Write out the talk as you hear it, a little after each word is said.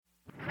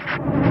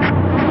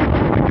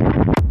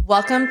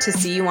Welcome to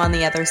See You on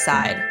the Other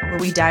Side, where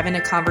we dive into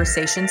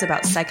conversations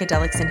about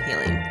psychedelics and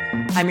healing.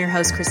 I'm your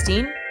host,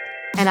 Christine.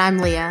 And I'm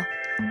Leah.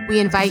 We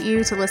invite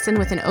you to listen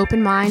with an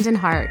open mind and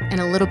heart and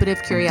a little bit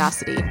of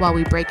curiosity while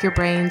we break your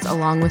brains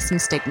along with some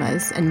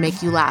stigmas and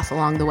make you laugh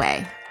along the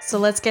way. So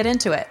let's get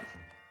into it.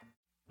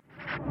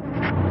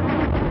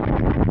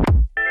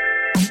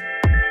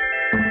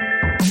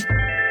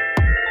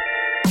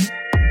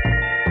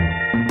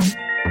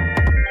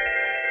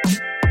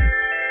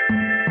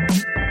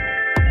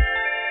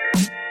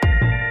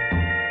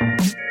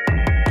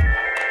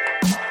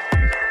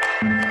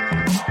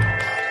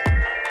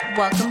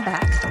 Welcome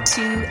back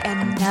to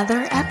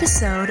another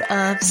episode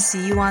of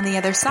See You on the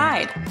Other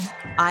Side.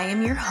 I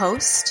am your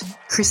host,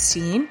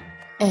 Christine.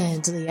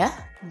 And Leah.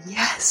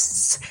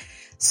 Yes.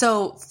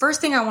 So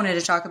first thing I wanted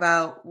to talk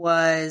about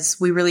was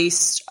we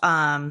released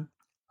our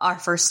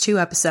first two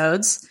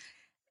episodes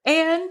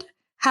and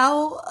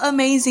how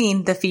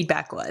amazing the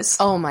feedback was.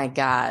 Oh my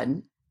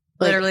God.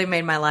 Literally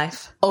made my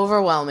life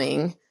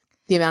overwhelming.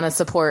 The amount of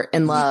support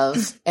and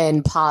love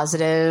and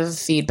positive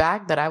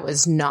feedback that I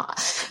was not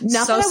so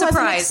that I surprised.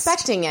 wasn't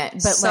expecting it,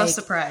 but so like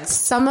surprised.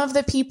 Some of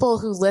the people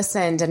who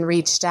listened and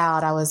reached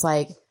out, I was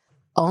like,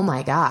 oh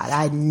my God,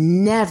 I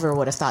never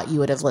would have thought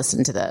you would have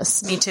listened to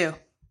this. Me too.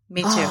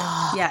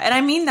 Yeah. And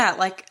I mean that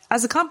like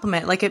as a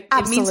compliment, like it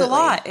means a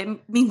lot.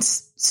 It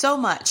means so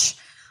much.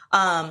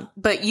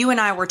 But you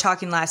and I were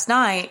talking last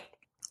night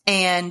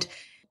and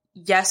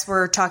yes,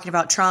 we're talking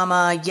about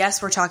trauma. Yes,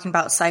 we're talking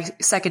about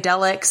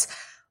psychedelics.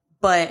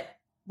 But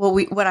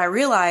what I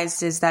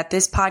realized is that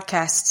this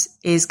podcast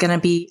is going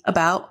to be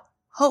about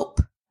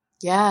hope.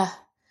 Yeah.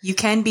 You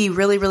can be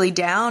really, really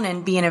down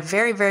and be in a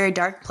very, very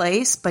dark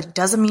place, but it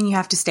doesn't mean you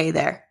have to stay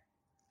there.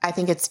 I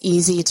think it's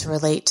easy to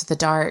relate to the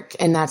dark.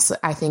 And that's,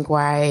 I think,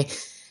 why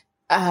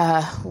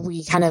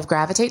we kind of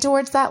gravitate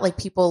towards that. Like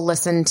people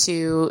listen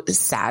to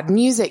sad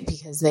music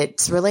because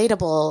it's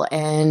relatable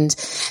and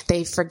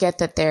they forget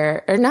that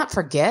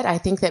I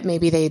think that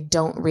maybe they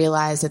don't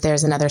realize that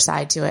there's another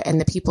side to it.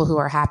 And the people who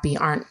are happy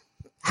aren't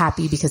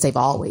happy because they've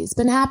always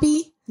been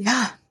happy.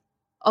 Yeah.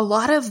 A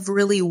lot of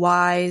really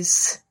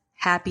wise,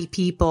 happy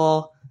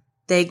people,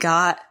 they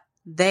got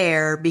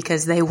there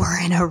because they were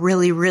in a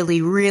really,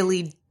 really,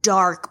 really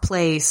dark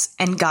place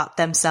and got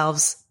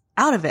themselves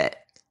out of it.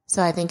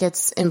 So I think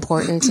it's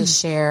important to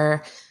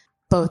share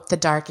both the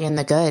dark and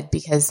the good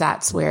because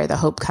that's where the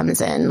hope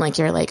comes in. Like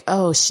you're like,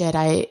 oh shit,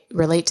 I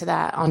relate to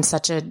that on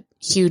such a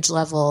huge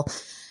level.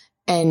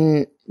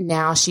 And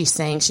now she's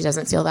saying she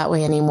doesn't feel that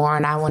way anymore.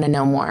 And I want to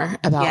know more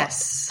about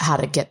how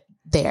to get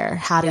there.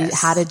 How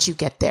did you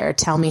get there?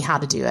 Tell me how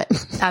to do it.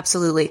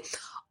 Absolutely.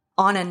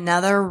 On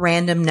another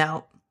random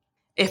note,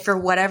 if for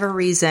whatever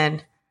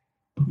reason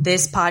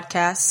this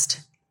podcast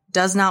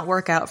does not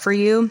work out for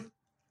you,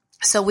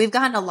 so we've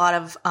gotten a lot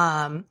of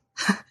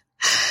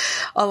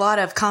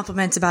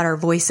compliments about our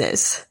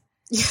voices.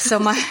 So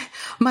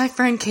my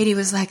friend Katie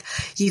was like,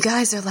 you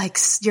guys are like,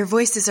 your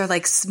voices are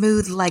like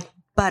smooth like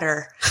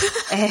butter.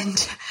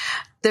 And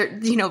they're,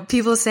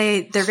 people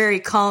say they're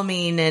very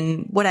calming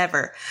and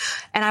whatever.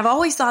 And I've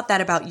always thought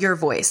that about your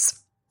voice.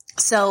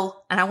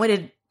 So, and I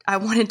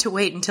wanted to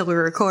wait until we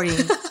were recording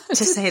to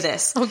say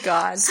this. Oh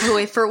God. So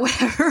if for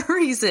whatever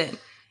reason,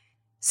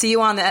 See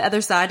You on the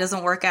Other Side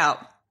doesn't work out,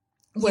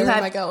 Where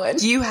am I going?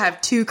 You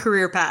have two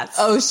career paths.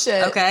 Oh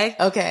shit.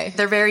 Okay.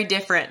 They're very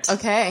different.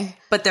 Okay.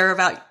 But they're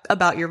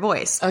about your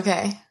voice.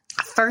 Okay.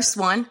 First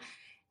one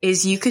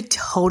is you could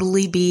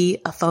totally be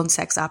a phone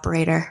sex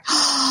operator.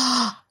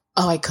 Oh,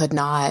 I could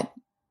not.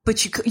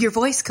 But your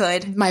voice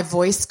could. My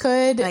voice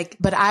could.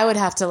 But I would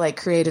have to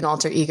create an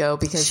alter ego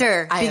because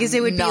because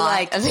it would be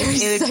like a very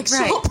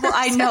sexual person. Well,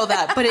 I know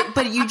that,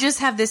 but you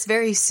just have this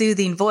very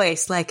soothing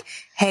voice, like,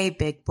 "Hey,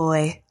 big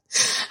boy."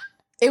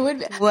 It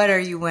would. What are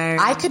you wearing?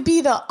 I could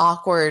be the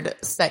awkward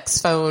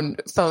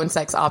phone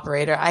sex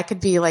operator. I could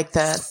be like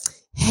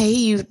hey,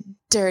 you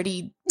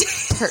dirty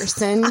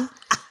person.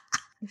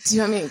 Do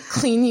you want me to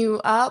clean you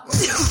up?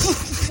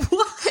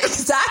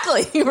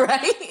 Exactly.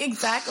 Right.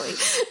 Exactly.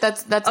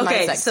 That's okay.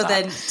 My sex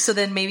talk. So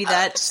then maybe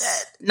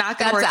that's not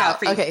going to work out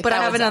for you. Okay, but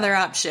I have another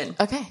option.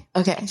 Okay.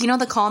 Do you know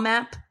the Calm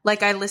app?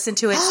 Like I listen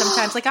to it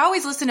sometimes. Like I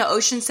always listen to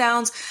ocean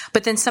sounds,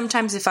 but then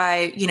sometimes if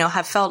I,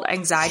 have felt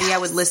anxiety, I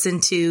would listen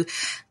to,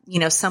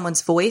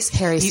 someone's voice.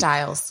 Harry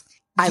Styles.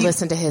 I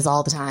listen to his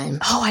all the time.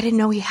 Oh, I didn't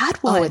know he had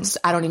one. Oh,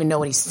 I don't even know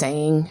what he's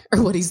saying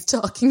or what he's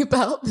talking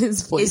about.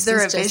 His voice. Is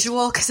there a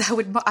visual? Because I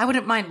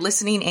wouldn't mind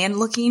listening and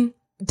looking.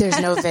 There's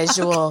no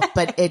visual,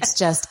 but it's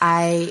just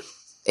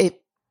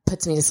it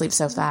puts me to sleep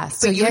so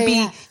fast. But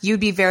you'd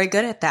be very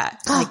good at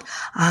that. Like,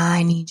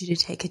 I need you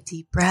to take a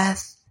deep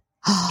breath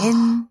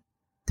in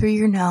through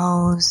your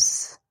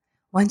nose.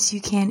 Once you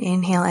can't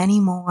inhale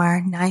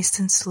anymore, nice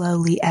and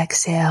slowly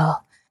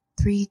exhale.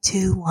 3,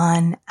 2,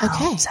 1,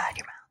 outside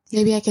your mouth.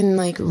 Maybe I can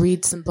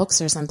read some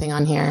books or something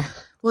on here.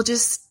 Well,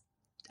 this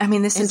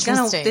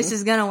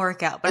is gonna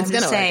work out, but I'm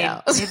just saying,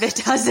 if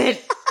it doesn't,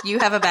 you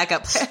have a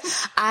backup plan.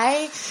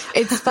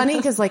 It's funny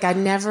because I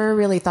never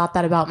really thought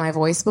that about my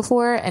voice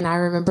before. And I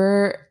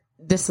remember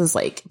this was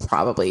like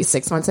probably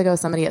 6 months ago,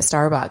 somebody at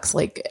Starbucks,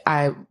 like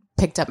I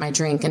picked up my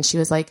drink and she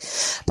was like,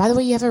 by the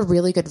way, you have a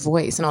really good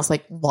voice. And I was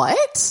like,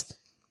 what?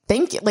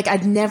 Thank you. Like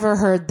I'd never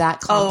heard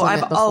that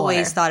compliment before.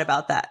 Always thought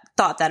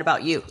that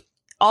about you.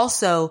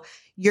 Also,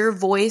 your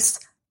voice,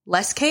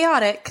 less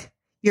chaotic.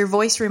 Your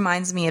voice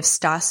reminds me of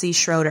Stassi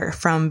Schroeder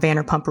from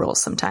Vanderpump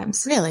Rules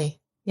sometimes.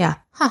 Really? Yeah.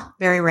 Huh.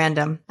 Very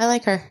random. I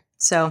like her.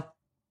 So.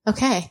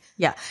 Okay.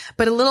 Yeah.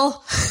 But a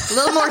little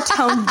more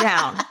toned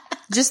down.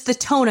 Just the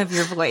tone of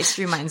your voice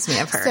reminds me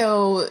of her.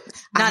 So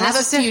not I have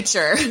a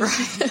future.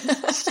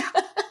 Right.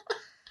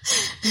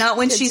 Not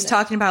when she's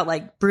talking about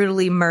like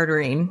brutally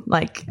murdering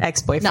like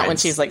ex-boyfriends. Not when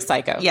she's like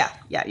psycho. Yeah.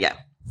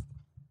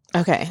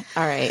 Okay.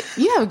 All right.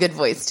 You have a good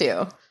voice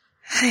too.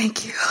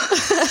 Thank you.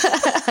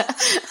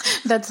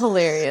 That's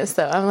hilarious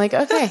though. I'm like,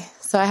 okay,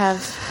 so I have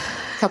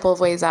a couple of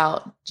ways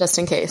out just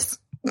in case.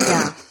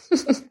 Yeah.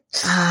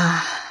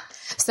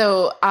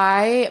 So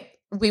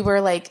we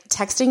were like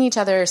texting each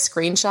other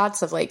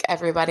screenshots of like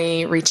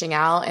everybody reaching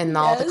out and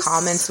all the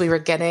comments we were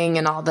getting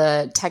and all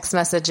the text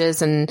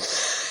messages. And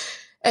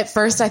at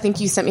first I think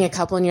you sent me a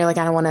couple and you're like,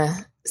 I don't want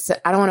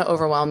to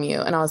overwhelm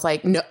you. And I was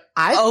like, no,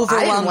 I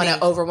didn't want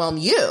to overwhelm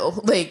you.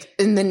 Like,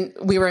 and then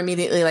we were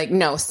immediately like,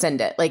 no, send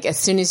it. Like as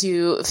soon as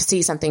you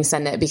see something,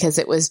 send it, because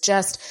it was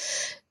just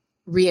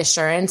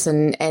reassurance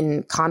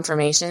and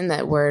confirmation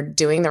that we're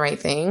doing the right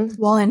thing.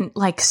 Well, and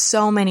like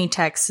so many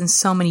texts and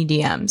so many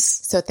DMs.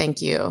 So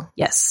thank you.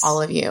 Yes.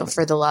 All of you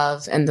for the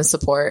love and the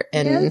support,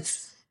 and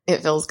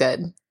it feels good.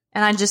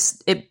 And I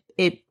just,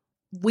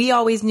 we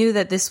always knew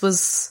that this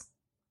was,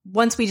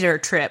 once we did our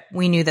trip,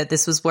 we knew that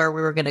this was where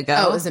we were going to go.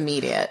 Oh, it was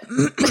immediate.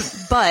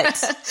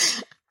 But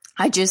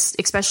I just,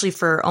 especially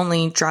for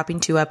only dropping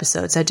 2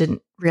 episodes, I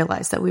didn't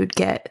realize that we would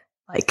get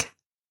like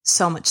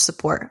so much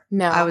support.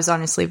 No. I was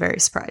honestly very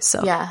surprised.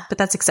 So, yeah. But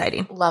that's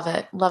exciting. Love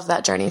it. Love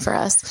that journey for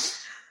us.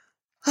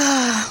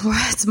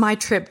 It's my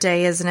trip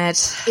day, isn't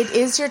it? It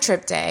is your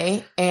trip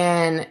day.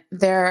 And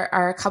there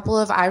are a couple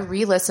of, I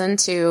re-listened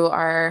to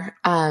our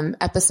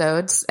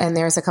episodes, and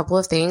there's a couple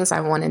of things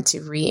I wanted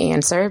to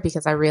re-answer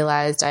because I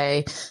realized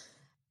I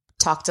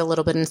talked a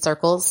little bit in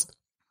circles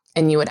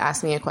and you would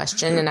ask me a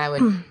question and I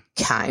would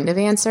kind of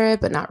answer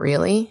it, but not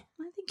really.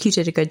 I think you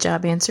did a good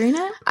job answering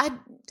it.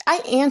 I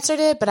answered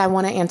it, but I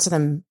want to answer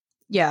them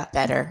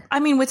better. I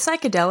mean, with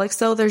psychedelics,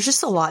 though, there's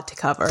just a lot to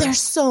cover. There's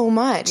so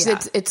much. Yeah.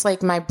 It's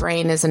like my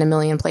brain is in a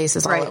million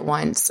places all at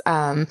once.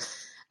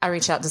 I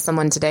reached out to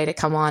someone today to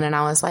come on, and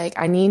I was like,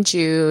 I need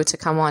you to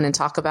come on and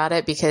talk about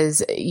it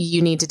because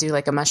you need to do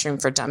like a Mushroom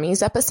for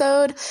Dummies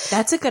episode.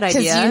 That's a good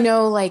idea. Because you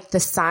know, like the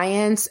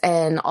science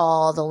and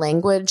all the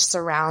language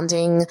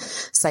surrounding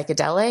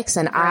psychedelics.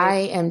 And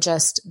I am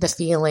just the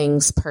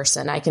feelings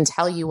person. I can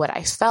tell you what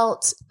I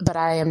felt, but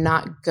I am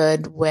not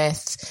good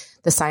with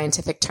the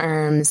scientific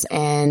terms.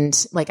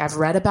 And like I've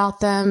read about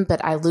them,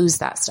 but I lose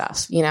that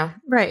stuff, you know?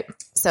 Right.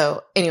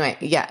 So anyway,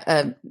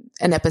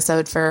 an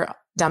episode for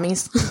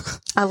dummies.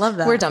 I love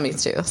that. We're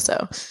dummies too.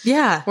 So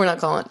yeah, we're not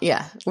calling.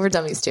 Yeah, we're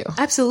dummies too.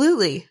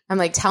 Absolutely. I'm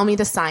like, tell me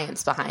the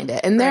science behind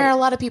it. And there are a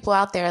lot of people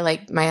out there,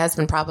 like my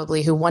husband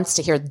probably, who wants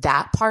to hear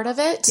that part of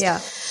it. Yeah.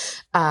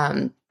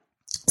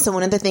 So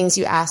one of the things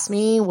you asked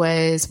me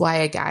was why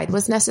a guide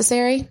was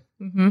necessary.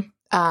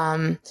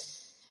 Mm-hmm.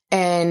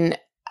 And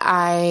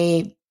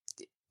I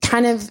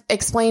kind of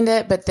explained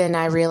it, but then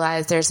I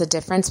realized there's a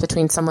difference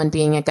between someone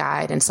being a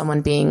guide and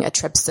someone being a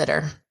trip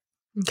sitter.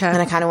 Okay. And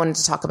I kind of wanted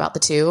to talk about the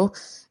two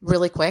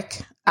really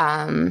quick.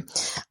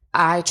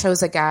 I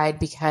chose a guide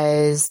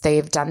because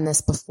they've done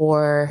this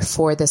before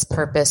for this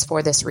purpose,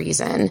 for this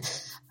reason.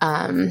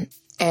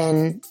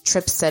 And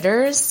trip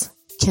sitters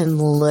can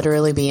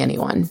literally be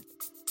anyone.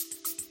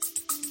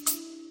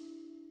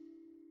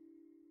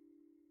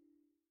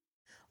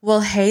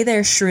 Well, hey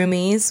there,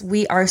 Shroomies.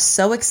 We are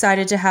so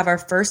excited to have our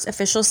first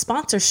official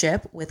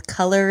sponsorship with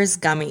Colors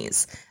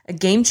Gummies, a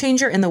game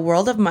changer in the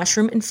world of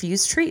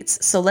mushroom-infused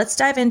treats. So let's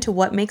dive into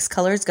what makes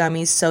Colors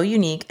Gummies so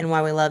unique and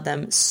why we love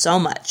them so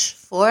much.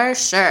 For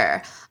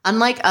sure.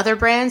 Unlike other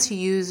brands who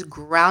use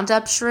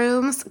ground-up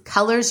shrooms,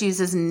 Colors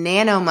uses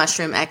nano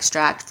mushroom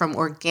extract from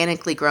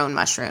organically grown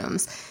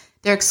mushrooms.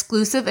 Their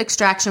exclusive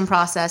extraction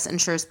process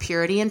ensures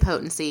purity and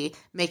potency,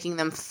 making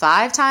them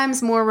 5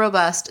 times more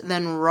robust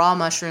than raw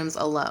mushrooms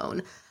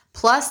alone.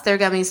 Plus, their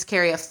gummies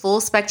carry a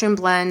full spectrum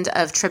blend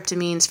of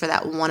tryptamines for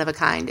that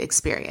one-of-a-kind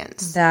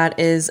experience. That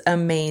is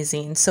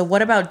amazing. So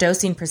what about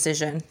dosing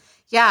precision?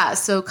 Yeah,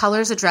 so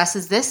Colors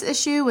addresses this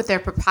issue with their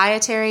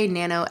proprietary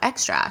nano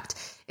extract.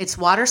 It's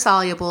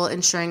water-soluble,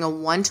 ensuring a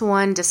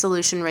 1-to-1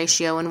 dissolution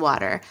ratio in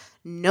water.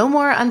 No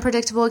more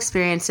unpredictable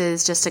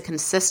experiences, just a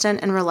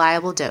consistent and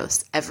reliable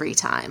dose every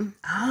time.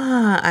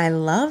 I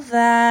love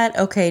that.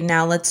 Okay,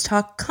 now let's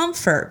talk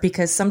comfort,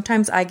 because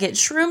sometimes I get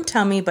shroom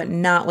tummy, but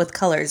not with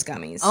Colors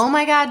Gummies. Oh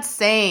my God,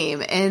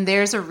 same. And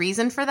there's a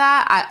reason for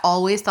that. I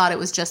always thought it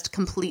was just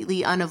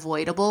completely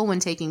unavoidable when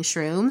taking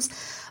shrooms.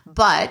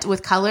 But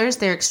with Colors,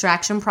 their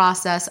extraction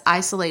process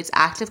isolates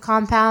active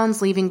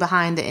compounds, leaving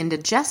behind the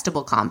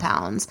indigestible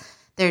compounds.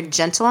 They're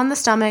gentle on the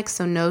stomach,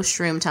 so no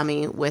shroom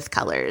tummy with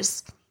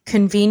Colors.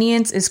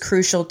 Convenience is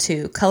crucial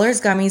too.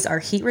 Colors gummies are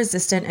heat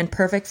resistant and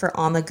perfect for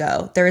on the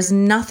go. There is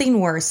nothing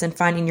worse than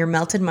finding your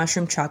melted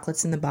mushroom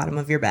chocolates in the bottom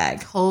of your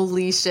bag.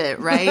 Holy shit,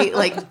 right?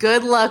 Like,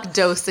 good luck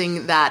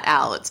dosing that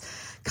out.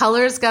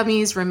 Colors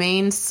gummies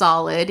remain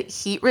solid,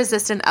 heat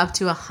resistant up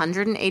to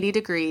 180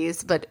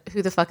 degrees, but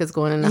who the fuck is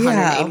going in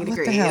 180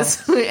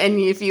 degrees? And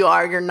if you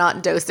are, you're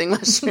not dosing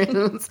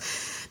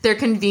mushrooms. They're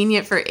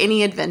convenient for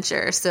any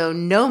adventure, so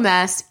no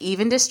mess,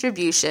 even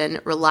distribution,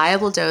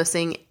 reliable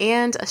dosing,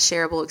 and a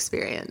shareable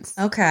experience.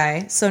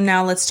 Okay, so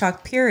now let's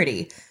talk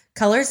purity.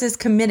 Colors is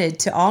committed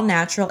to all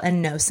natural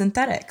and no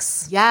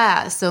synthetics.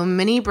 Yeah, so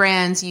many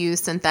brands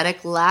use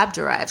synthetic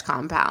lab-derived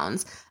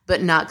compounds,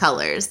 but not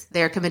Colors.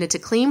 They're committed to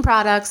clean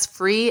products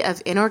free of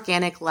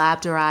inorganic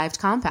lab-derived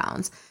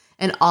compounds,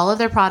 and all of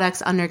their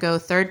products undergo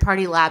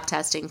third-party lab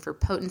testing for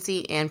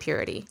potency and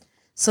purity.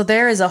 So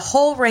there is a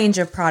whole range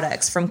of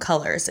products from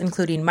Colors,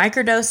 including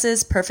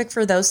microdoses, perfect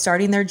for those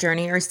starting their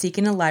journey or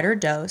seeking a lighter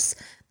dose,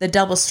 the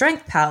double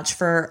strength pouch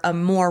for a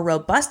more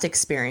robust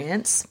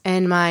experience,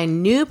 and my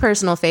new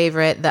personal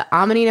favorite, the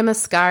Amanita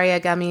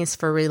muscaria gummies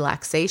for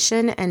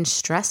relaxation and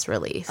stress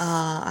relief.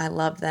 I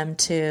love them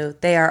too.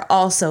 They are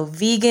also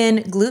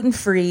vegan,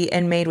 gluten-free,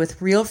 and made with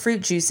real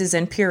fruit juices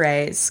and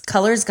purees.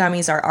 Colors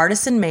gummies are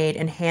artisan made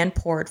and hand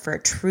poured for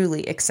a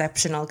truly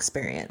exceptional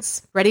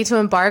experience. Ready to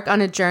embark on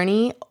a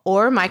journey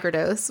or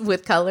microdose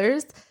with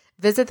Colors?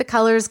 Visit the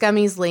Colors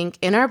Gummies link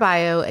in our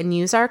bio and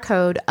use our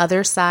code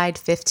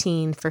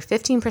OTHERSIDE15 for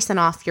 15%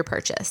 off your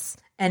purchase.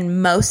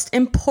 And most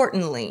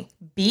importantly,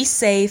 be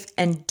safe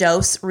and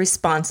dose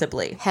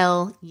responsibly.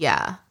 Hell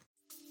yeah.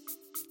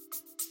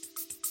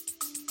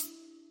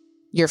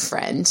 Your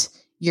friend,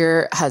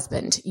 your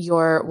husband,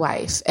 your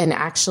wife, and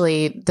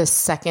actually the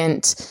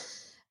second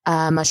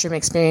mushroom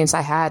experience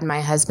I had,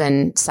 my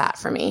husband sat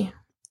for me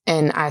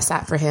and I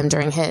sat for him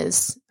during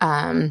his.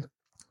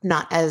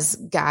 Not as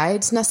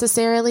guides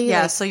necessarily.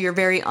 Yeah, so you're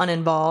very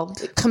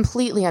uninvolved.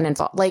 Completely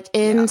uninvolved. Like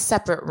in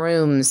separate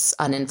rooms,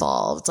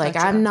 uninvolved. Like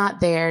gotcha. I'm not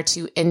there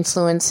to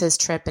influence his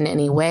trip in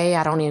any way.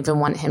 I don't even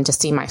want him to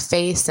see my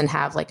face and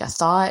have like a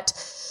thought.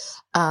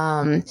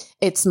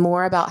 It's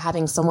more about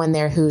having someone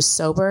there who's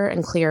sober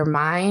and clear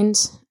mind,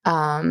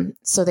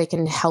 so they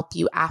can help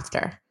you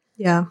after.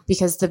 Yeah.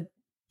 Because the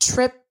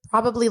trip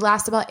probably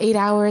lasts about 8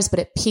 hours, but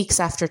it peaks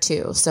after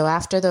 2. So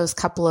after those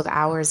couple of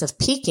hours of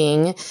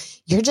peaking,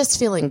 you're just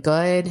feeling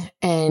good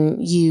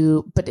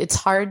but it's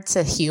hard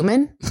to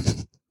human.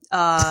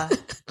 Like,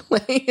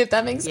 if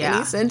that makes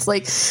any sense.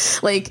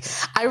 Like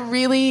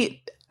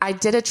I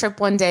did a trip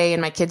one day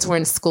and my kids were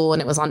in school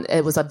and it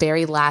was a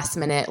very last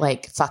minute,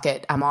 like, fuck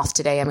it, I'm off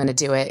today. I'm going to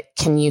do it.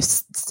 Can you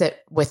sit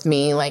with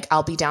me? Like,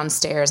 I'll be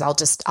downstairs. I'll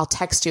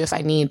text you if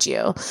I need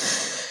you.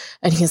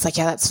 And he was like,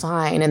 yeah, that's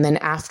fine. And then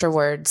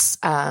afterwards,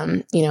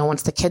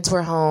 once the kids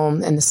were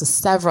home, and this was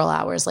several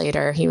hours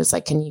later, he was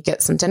like, can you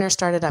get some dinner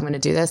started? I'm going to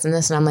do this and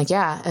this. And I'm like,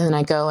 yeah. And then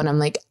I go and I'm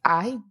like,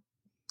 I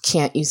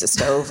can't use a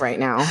stove right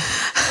now.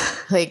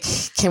 Like,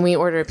 can we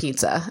order a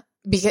pizza?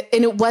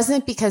 And it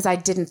wasn't because I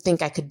didn't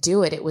think I could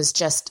do it. It was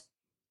just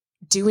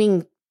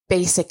doing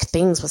basic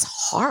things was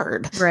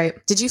hard. Right.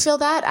 Did you feel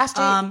that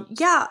after?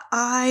 Yeah,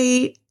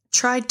 I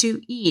tried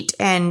to eat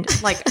and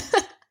like...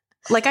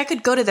 Like, I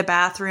could go to the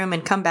bathroom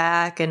and come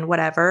back and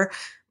whatever,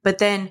 but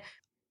then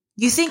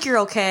you think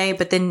you're okay,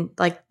 but then,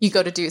 like... You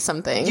go to do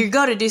something.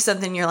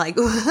 You're like,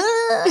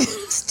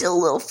 still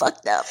a little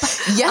fucked up.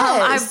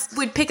 Yes. I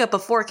would pick up a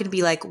fork and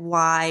be like,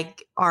 why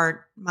aren't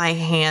my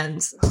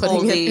hands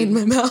putting it in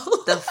my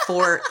mouth? The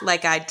fork,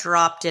 like I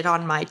dropped it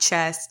on my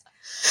chest.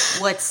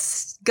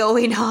 What's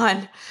going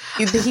on?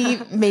 He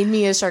made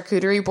me a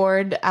charcuterie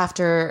board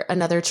after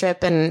another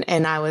trip,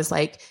 and I was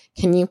like,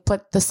 can you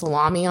put the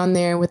salami on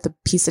there with a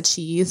piece of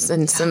cheese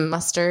and some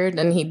mustard?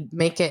 And he'd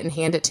make it and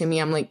hand it to me.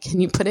 I'm like, can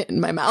you put it in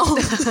my mouth?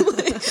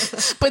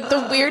 But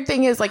the weird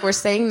thing is, like, we're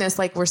saying this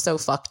like we're so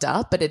fucked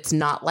up, but it's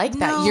not like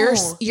that.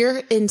 No. You're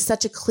in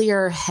such a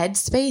clear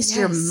headspace. Yes.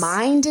 Your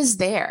mind is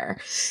there.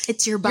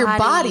 It's your body. Your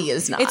body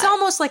is not. It's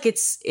almost like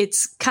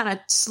it's kind of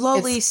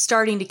slowly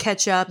starting to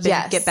catch up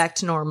and get back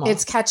to normal.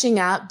 It's catching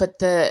up, but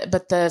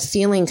the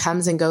feeling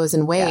comes and goes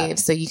in waves. Yeah.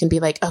 So you can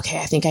be like, okay,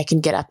 I think I can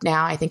get up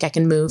now. I think I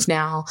can move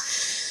now.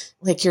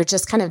 Like, you're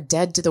just kind of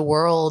dead to the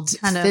world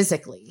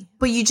physically.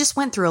 But you just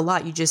went through a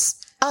lot. You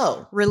just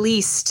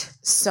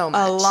released so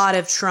much. A lot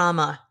of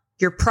trauma.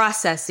 You're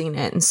processing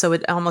it. And so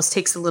it almost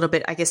takes a little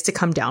bit, I guess, to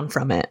come down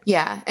from it.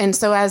 Yeah. And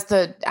so as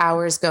the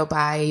hours go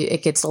by,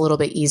 it gets a little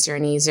bit easier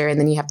and easier. And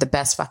then you have the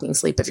best fucking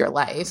sleep of your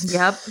life.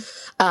 Yep.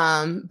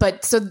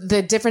 But so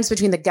the difference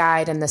between the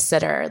guide and the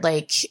sitter,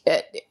 like,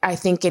 I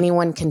think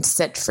anyone can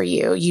sit for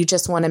you. You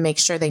just want to make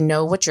sure they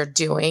know what you're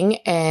doing.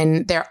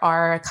 And there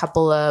are a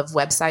couple of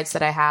websites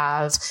that I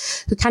have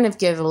who kind of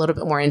give a little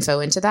bit more info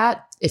into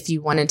that if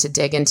you wanted to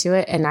dig into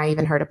it. And I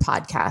even heard a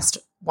podcast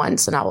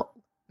once, and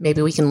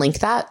maybe we can link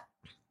that.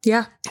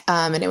 Yeah.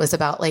 And it was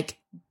about like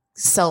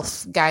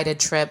self-guided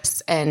trips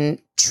and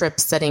trip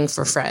setting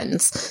for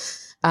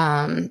friends.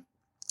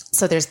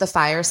 So there's the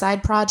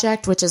Fireside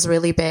Project, which is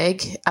really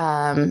big.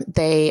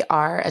 They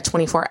are a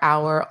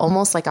 24-hour,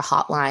 almost like a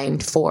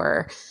hotline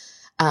for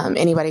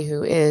anybody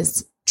who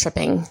is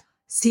tripping.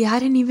 See, I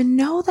didn't even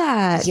know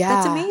that. Yeah.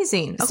 That's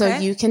amazing. Okay. So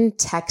you can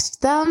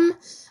text them,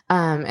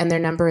 and their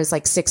number is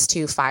like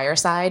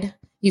 62-FIRESIDE.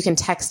 You can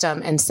text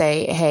them and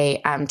say,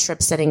 hey, I'm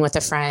trip sitting with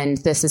a friend.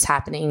 This is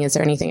happening. Is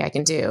there anything I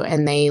can do?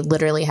 And they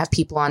literally have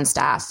people on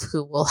staff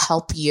who will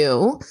help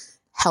you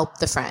help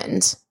the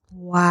friend.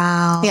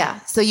 Wow. Yeah.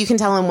 So you can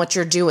tell them what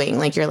you're doing.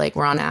 Like you're like,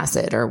 we're on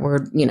acid or we're,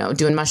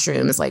 doing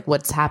mushrooms, like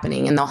what's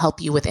happening. And they'll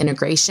help you with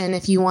integration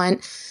if you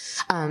want.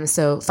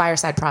 So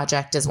Fireside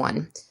Project is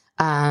one.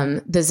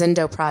 The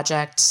Zendo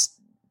Project,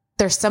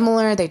 they're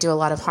similar. They do a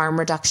lot of harm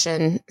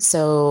reduction.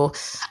 So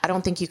I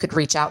don't think you could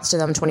reach out to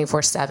them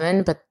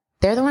 24/7, but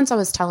they're the ones I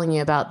was telling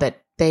you about,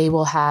 that they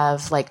will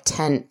have like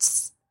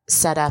tents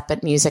set up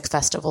at music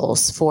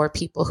festivals for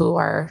people who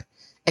are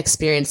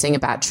experiencing a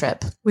bad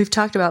trip. We've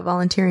talked about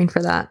volunteering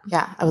for that.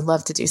 Yeah, I would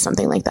love to do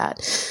something like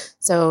that.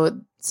 So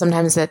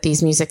sometimes at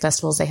these music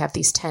festivals, they have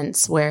these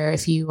tents where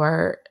if you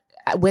are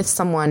with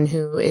someone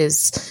who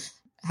is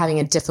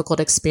having a difficult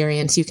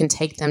experience, you can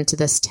take them to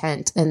this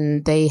tent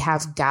and they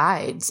have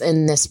guides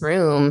in this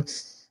room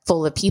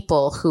full of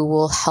people who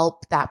will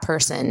help that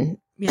person.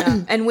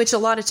 Yeah. And which a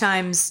lot of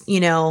times,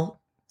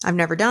 I've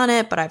never done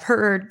it, but I've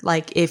heard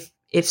like if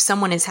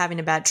someone is having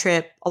a bad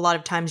trip, a lot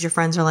of times your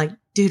friends are like,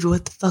 dude,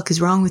 what the fuck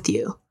is wrong with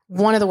you?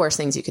 One of the worst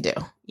things you could do.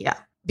 Yeah.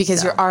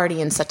 Because you're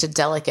already in such a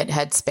delicate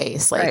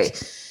headspace. Like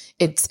right.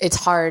 It's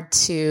hard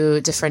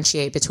to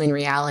differentiate between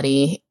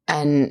reality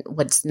and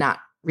what's not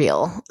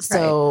real.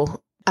 So,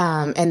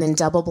 right. And then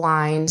Double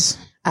Blind,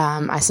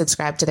 I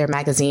subscribe to their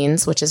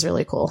magazines, which is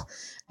really cool.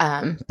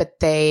 But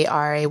they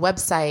are a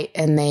website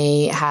and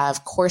they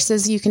have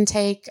courses you can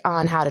take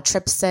on how to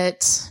trip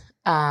sit.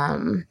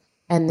 And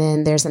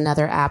then there's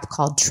another app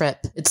called Trip.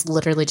 It's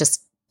literally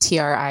just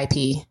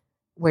TRIP,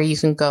 where you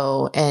can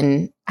go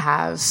and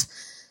have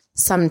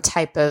some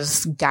type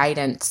of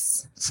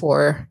guidance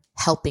for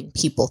helping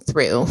people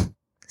through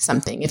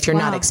something if you're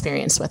not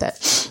experienced with it.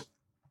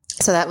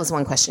 So that was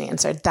one question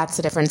answered. That's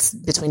the difference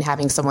between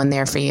having someone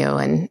there for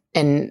you.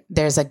 And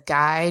there's a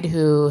guide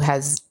who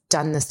has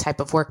done this type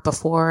of work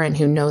before and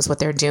who knows what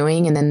they're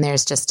doing. And then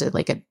there's just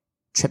a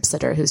trip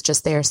sitter who's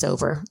just there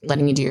sober,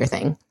 letting you do your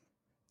thing.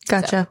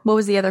 Gotcha. So, what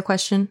was the other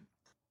question?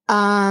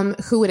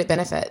 Who would it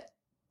benefit?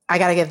 I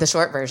got to give the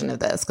short version of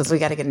this because we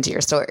got to get into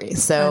your story.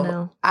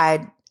 So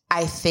I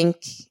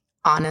think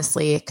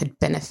honestly, it could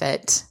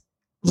benefit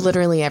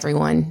literally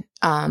everyone.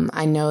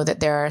 I know that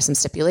there are some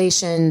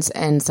stipulations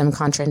and some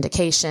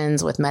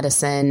contraindications with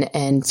medicine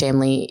and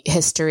family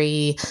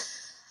history.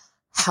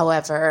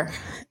 However,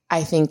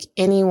 I think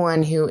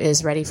anyone who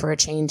is ready for a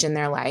change in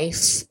their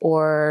life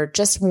or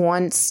just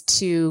wants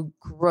to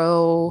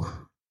grow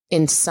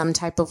in some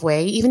type of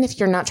way, even if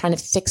you're not trying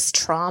to fix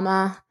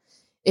trauma,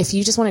 if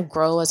you just want to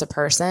grow as a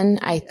person,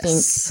 I think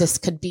this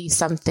could be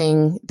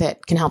something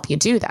that can help you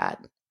do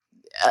that.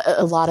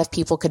 A lot of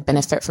people could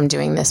benefit from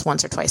doing this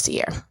once or twice a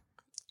year.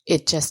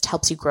 It just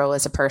helps you grow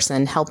as a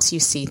person, helps you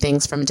see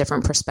things from a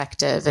different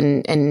perspective,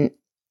 and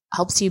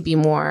helps you be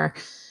more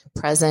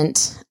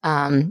present.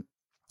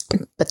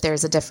 But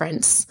there's a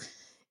difference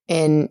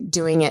in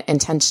doing it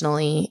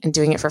intentionally and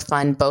doing it for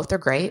fun. Both are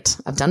great.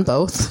 I've done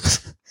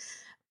both.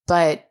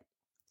 But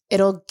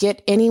it'll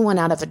get anyone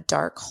out of a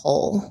dark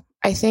hole,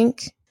 I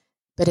think.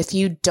 But if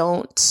you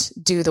don't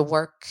do the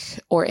work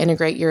or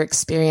integrate your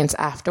experience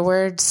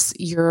afterwards,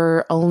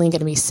 you're only going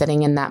to be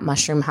sitting in that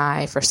mushroom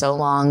high for so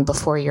long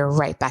before you're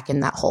right back in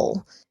that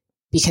hole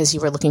because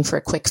you were looking for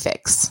a quick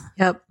fix.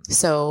 Yep.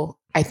 So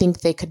I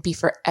think they could be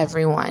for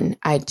everyone.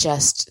 I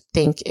just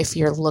think if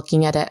you're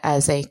looking at it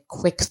as a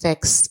quick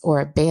fix or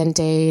a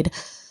Band-Aid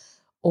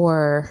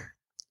or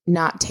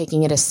not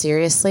taking it as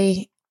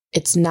seriously,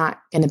 it's not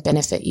going to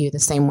benefit you the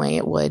same way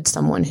it would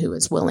someone who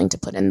is willing to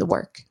put in the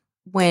work.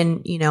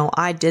 When,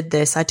 I did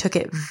this, I took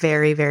it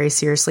very, very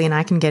seriously. And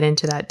I can get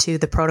into that too,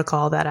 the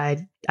protocol that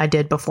I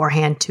did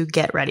beforehand to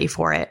get ready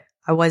for it.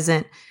 I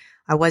wasn't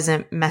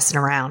messing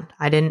around.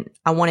 I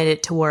wanted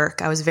it to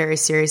work. I was very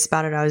serious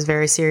about it. I was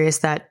very serious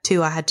that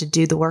too, I had to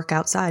do the work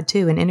outside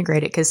too and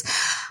integrate it because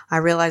I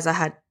realized I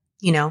had,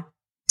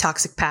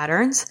 toxic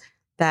patterns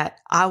that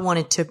I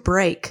wanted to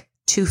break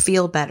to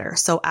feel better.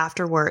 So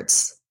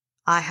afterwards,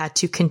 I had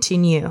to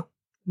continue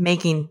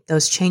making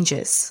those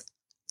changes.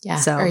 Yeah.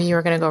 So, or you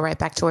were going to go right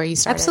back to where you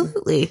started.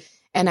 Absolutely.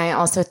 And I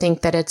also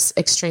think that it's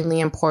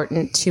extremely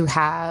important to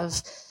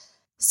have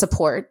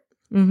support.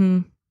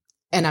 Mm-hmm.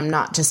 And I'm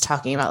not just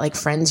talking about like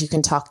friends you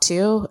can talk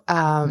to.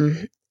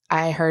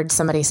 I heard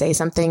somebody say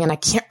something and I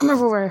can't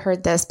remember where I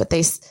heard this, but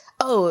it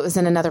was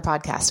in another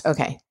podcast.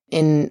 Okay.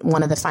 In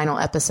one of the final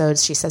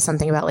episodes, she says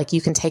something about like,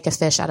 you can take a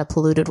fish out of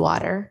polluted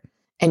water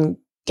and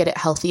get it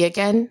healthy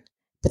again.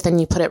 But then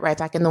you put it right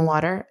back in the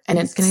water and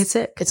it's going to get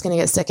sick. It's going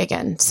to get sick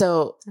again.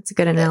 So that's a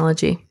good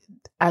analogy.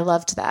 I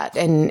loved that.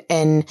 And,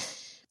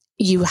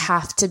 you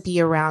have to be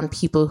around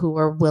people who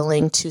are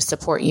willing to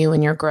support you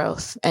in your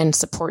growth and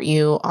support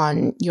you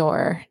on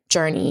your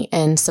journey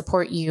and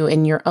support you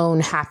in your own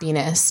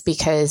happiness.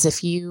 Because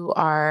if you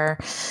are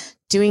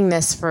doing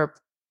this for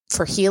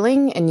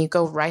healing and you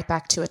go right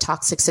back to a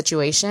toxic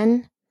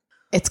situation,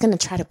 it's going to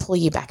try to pull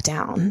you back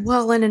down.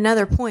 Well, and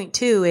another point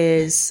too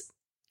is,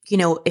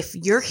 if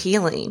you're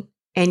healing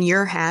and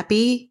you're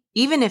happy,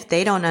 even if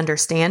they don't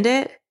understand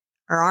it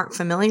or aren't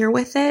familiar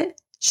with it,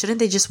 shouldn't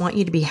they just want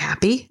you to be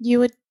happy? You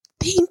would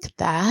think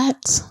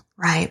that.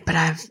 Right.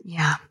 But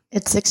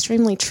it's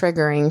extremely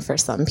triggering for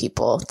some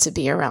people to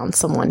be around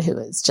someone who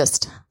is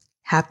just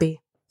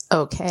happy,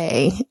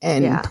 okay,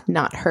 and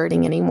not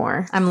hurting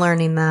anymore. I'm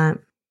learning that.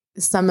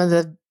 Some of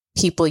the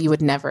people you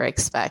would never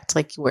expect,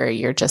 like where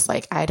you're just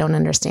like, I don't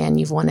understand.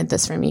 You've wanted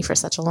this for me for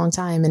such a long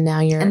time. And now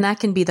and that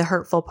can be the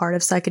hurtful part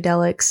of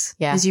psychedelics.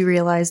 Yeah. Is you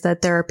realize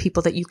that there are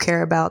people that you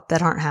care about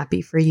that aren't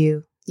happy for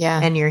you. Yeah.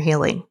 And you're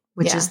healing,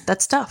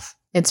 that's tough.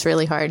 It's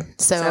really hard.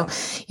 So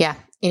yeah.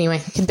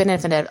 Anyway, it can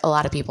benefit a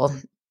lot of people.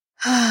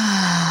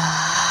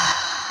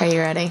 Are you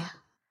ready?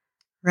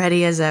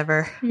 Ready as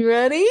ever. You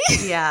ready?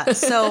 Yeah.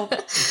 So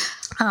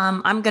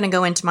I'm going to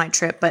go into my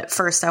trip, but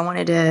first I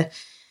wanted to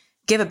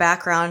give a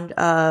background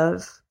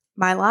of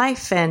my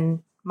life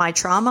and my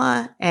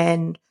trauma,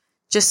 and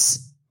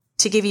just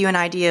to give you an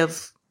idea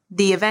of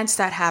the events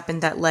that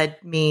happened that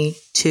led me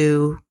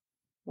to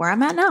where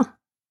I'm at now.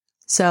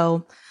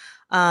 So,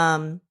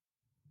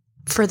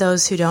 for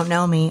those who don't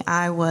know me,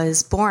 I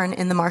was born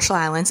in the Marshall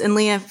Islands. And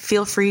Leah,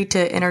 feel free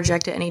to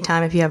interject at any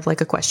time if you have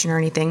like a question or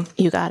anything.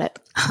 You got it.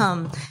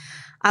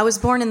 I was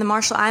born in the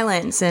Marshall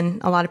Islands,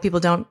 and a lot of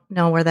people don't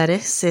know where that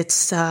is.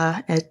 It's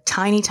a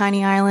tiny,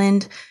 tiny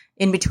island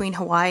in between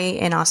Hawaii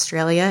and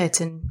Australia.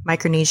 It's in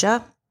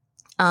Micronesia.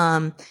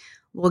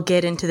 We'll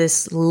get into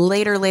this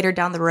later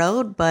down the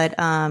road, but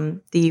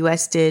the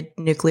U.S. did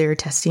nuclear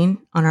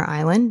testing on our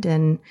island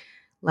and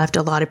left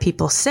a lot of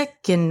people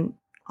sick and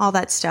all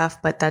that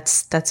stuff, but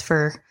that's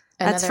for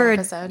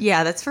episode.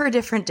 That's for a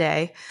different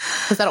day.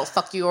 Because that'll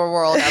fuck your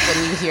world up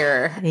when you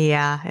hear.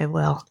 Yeah, it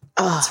will.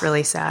 Oh, it's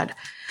really sad.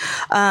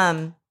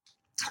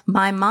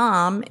 My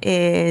mom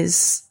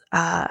is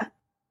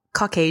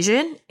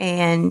Caucasian,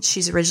 and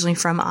she's originally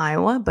from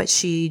Iowa, but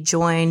she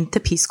joined the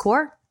Peace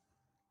Corps.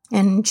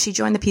 And she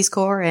joined the Peace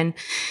Corps and,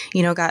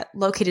 got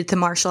located to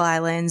Marshall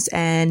Islands,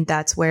 and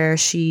that's where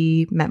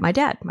she met my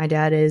dad. My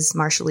dad is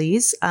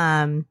Marshallese.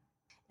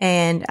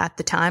 And at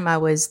the time, I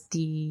was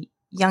the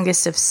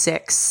youngest of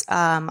 6.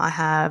 I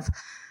have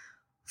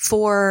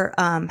 4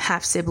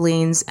 half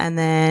siblings, and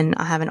then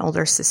I have an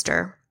older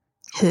sister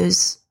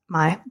who's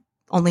my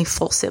only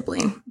full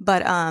sibling.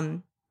 But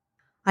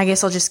I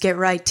guess I'll just get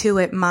right to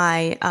it.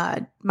 My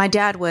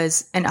dad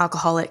was an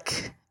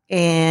alcoholic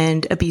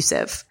and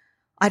abusive.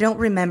 I don't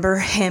remember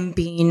him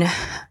being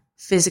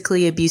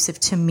physically abusive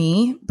to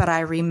me, but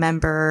I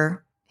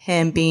remember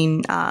him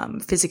being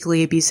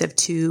physically abusive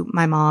to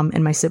my mom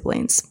and my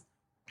siblings.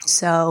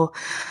 So,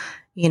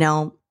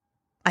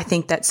 I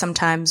think that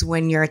sometimes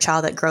when you're a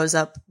child that grows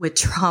up with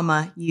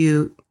trauma,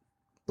 you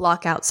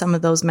block out some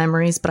of those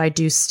memories, but I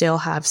do still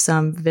have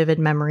some vivid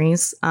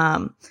memories.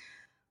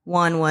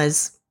 One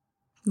was,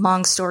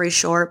 long story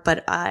short,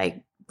 but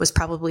I was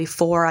probably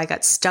 4. I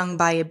got stung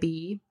by a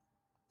bee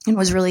and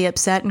was really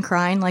upset and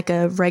crying like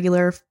a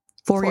regular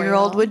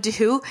 4-year-old would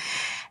do.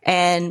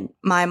 And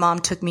my mom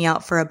took me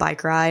out for a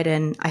bike ride,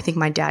 and I think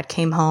my dad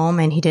came home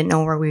and he didn't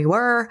know where we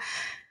were.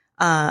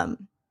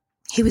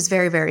 He was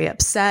very, very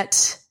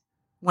upset.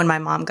 When my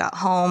mom got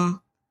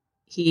home,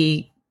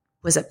 he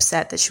was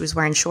upset that she was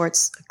wearing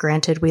shorts.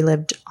 Granted, we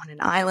lived on an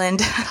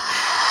island.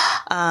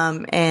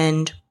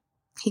 And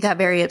he got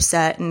very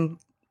upset and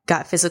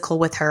got physical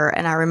with her.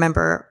 And I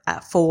remember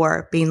at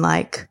 4 being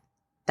like,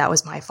 that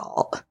was my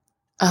fault.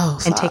 Oh,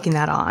 and taking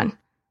that on.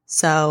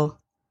 So,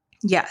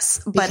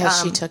 yes.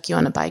 Because she took you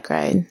on a bike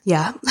ride.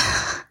 Yeah.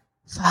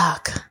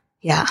 Fuck.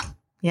 Yeah.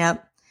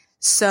 Yep.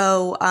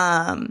 So,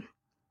 and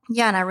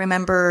I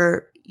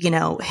remember,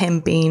 him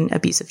being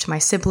abusive to my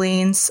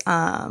siblings.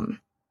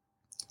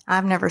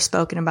 I've never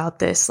spoken about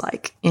this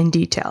like in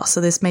detail,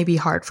 so this may be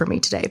hard for me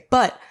today.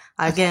 But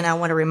again, I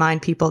want to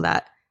remind people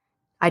that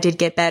I did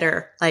get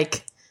better.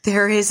 Like,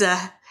 there is a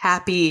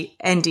happy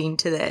ending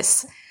to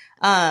this.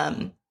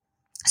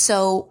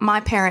 So my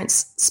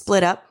parents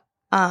split up.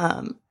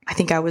 I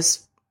think I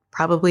was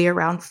probably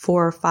around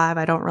 4 or 5.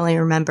 I don't really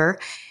remember.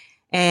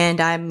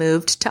 And I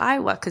moved to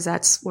Iowa because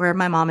that's where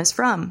my mom is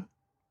from.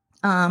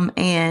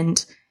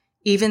 And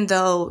even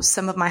though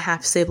some of my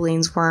half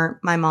siblings weren't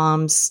my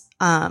mom's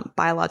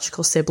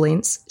biological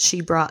siblings,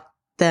 she brought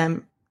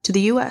them to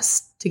the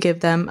U.S. to give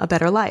them a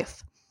better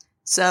life.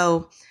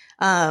 So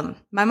my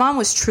mom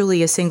was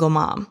truly a single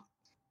mom.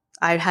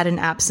 I had an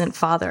absent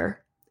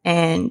father,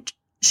 and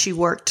she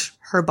worked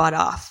her butt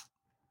off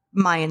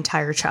my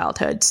entire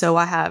childhood. So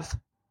I have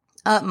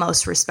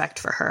utmost respect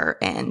for her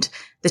and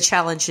the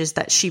challenges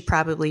that she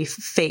probably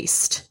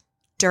faced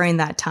during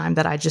that time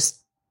that I just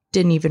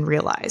didn't even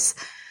realize.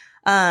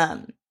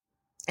 And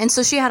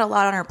so she had a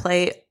lot on her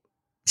plate.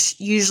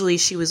 Usually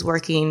she was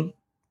working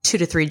 2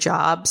 to 3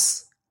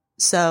 jobs.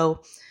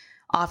 So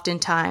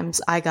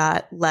oftentimes I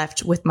got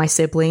left with my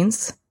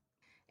siblings,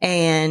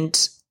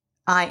 and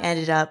I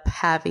ended up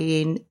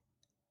having,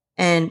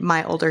 and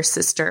my older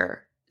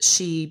sister,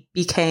 she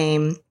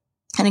became,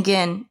 and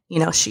again,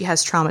 she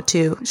has trauma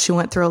too. She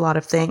went through a lot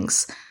of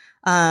things.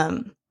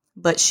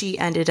 But she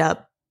ended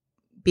up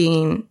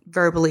being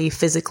verbally,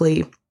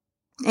 physically,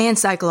 and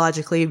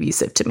psychologically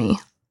abusive to me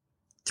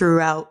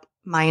throughout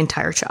my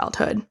entire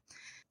childhood.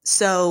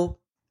 So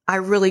I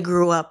really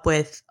grew up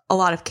with a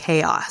lot of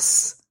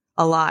chaos.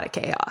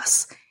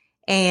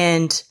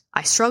 And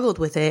I struggled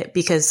with it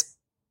because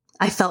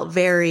I felt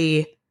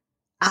very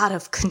out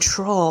of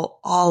control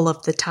all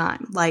of the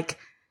time.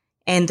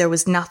 And there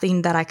was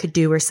nothing that I could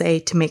do or say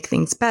to make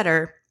things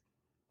better.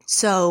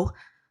 So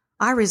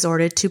I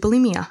resorted to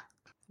bulimia,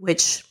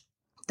 which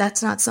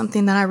that's not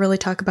something that I really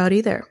talk about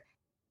either.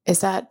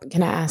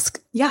 Can I ask?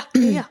 Yeah.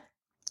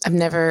 I've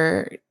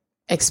never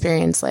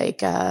experienced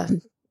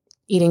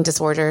eating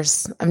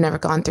disorders. I've never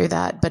gone through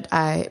that, but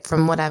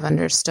from what I've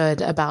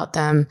understood about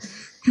them,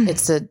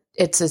 it's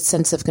a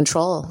sense of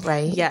control,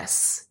 right?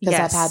 Yes. Because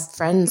I've had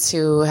friends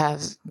who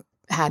have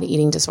had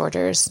eating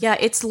disorders. Yeah.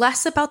 It's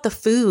less about the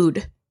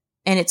food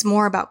and it's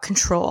more about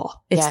control.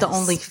 It's the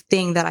only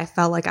thing that I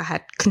felt like I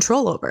had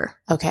control over.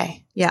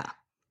 Okay. Yeah.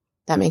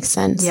 That makes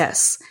sense.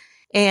 Yes.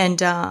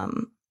 And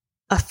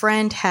a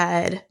friend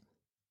had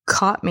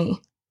caught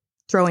me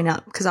throwing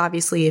up because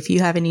obviously if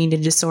you have an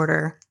eating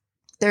disorder,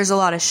 there's a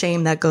lot of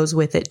shame that goes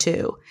with it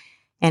too.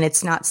 And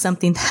it's not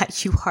something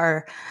that you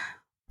are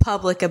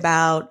public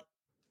about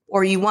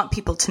or you want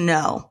people to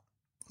know.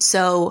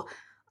 So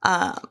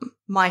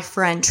my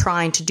friend,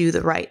 trying to do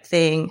the right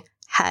thing,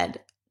 had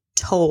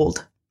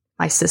told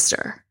my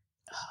sister.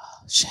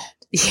 Oh, shit.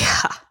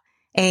 Yeah.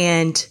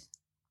 And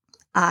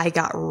I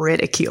got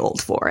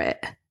ridiculed for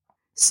it.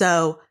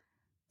 So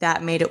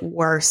that made it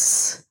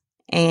worse.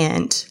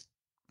 And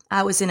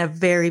I was in a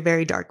very,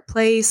 very dark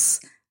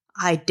place.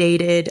 I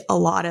dated a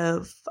lot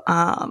of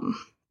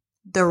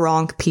the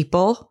wrong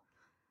people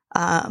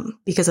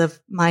because of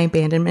my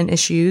abandonment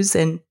issues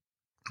and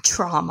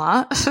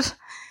trauma.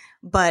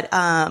 But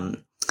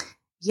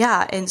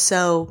yeah. And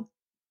so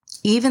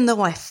even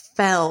though I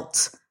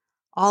felt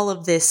all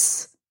of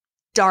this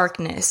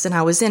darkness and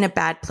I was in a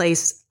bad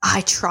place,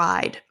 I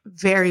tried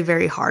very,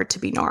 very hard to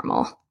be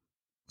normal.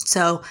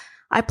 So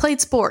I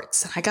played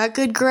sports and I got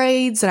good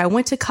grades and I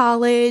went to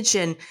college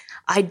and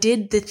I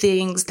did the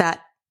things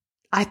that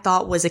I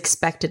thought was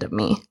expected of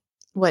me.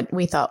 What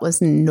we thought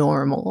was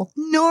normal.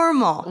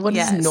 What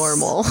is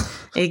normal?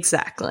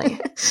 Exactly.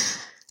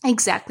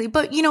 Exactly.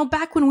 But,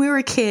 back when we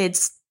were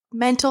kids,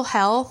 mental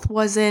health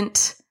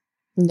wasn't.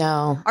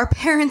 No. Our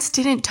parents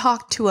didn't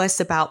talk to us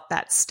about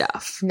that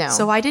stuff. No.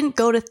 So I didn't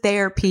go to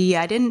therapy.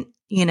 I didn't,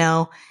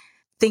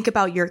 think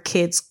about your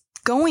kids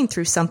going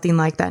through something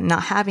like that and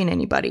not having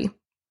anybody.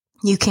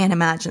 You can't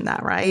imagine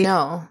that, right?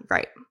 No.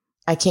 Right.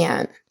 I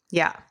can't.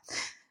 Yeah.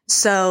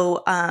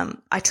 So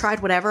I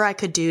tried whatever I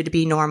could do to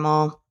be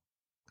normal.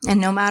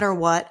 And no matter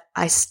what,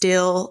 I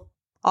still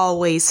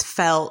always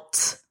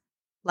felt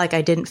like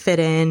I didn't fit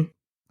in,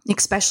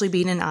 especially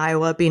being in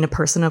Iowa, being a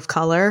person of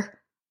color.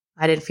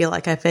 I didn't feel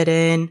like I fit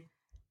in.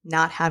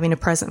 Not having a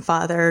present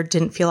father,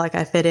 didn't feel like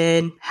I fit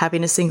in.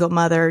 Having a single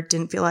mother,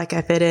 didn't feel like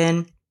I fit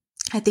in.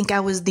 I think I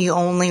was the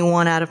only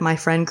one out of my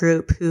friend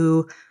group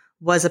who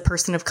was a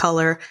person of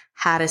color,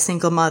 had a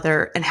single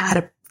mother, and had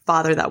a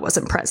father that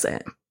wasn't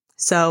present.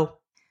 So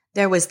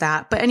there was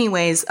that. But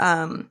anyways,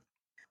 went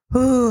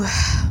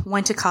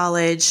to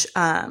college.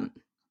 I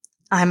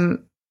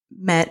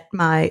met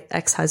my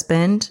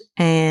ex-husband,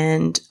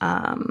 and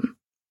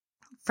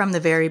from the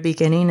very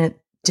beginning, it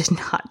did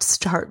not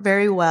start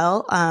very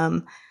well.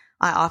 I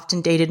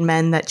often dated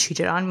men that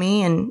cheated on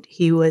me, and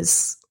he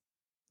was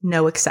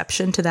no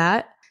exception to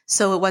that.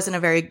 So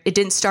it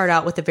didn't start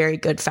out with a very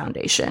good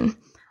foundation.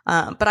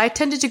 But I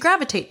tended to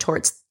gravitate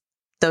towards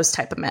those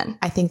type of men.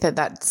 I think that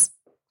that's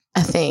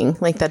a thing.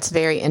 That's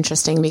very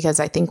interesting because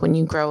I think when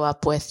you grow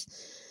up with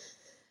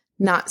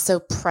not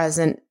so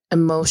present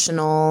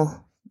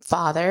emotional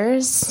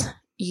fathers,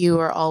 you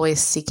are always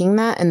seeking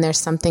that. And there's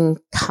something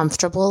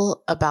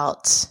comfortable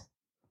about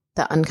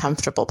the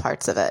uncomfortable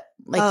parts of it.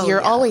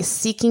 You're always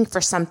seeking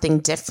for something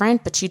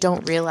different, but you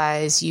don't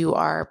realize you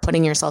are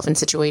putting yourself in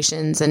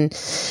situations and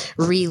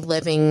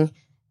reliving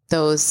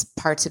those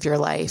parts of your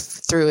life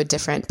through a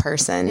different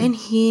person. And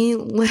he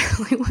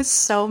literally was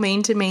so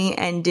mean to me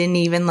and didn't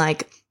even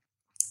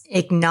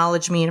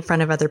acknowledge me in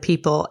front of other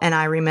people. And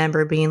I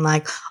remember being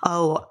like,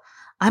 oh,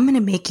 I'm going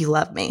to make you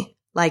love me.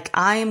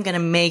 I am going to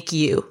make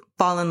you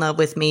fall in love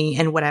with me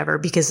and whatever,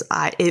 because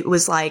it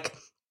was like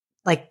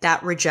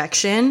that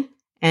rejection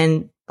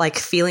and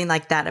feeling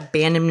like that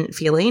abandonment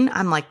feeling.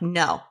 I'm like,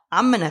 no,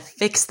 I'm going to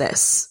fix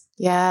this.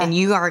 Yeah. And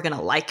you are going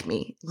to like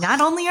me.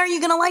 Not only are you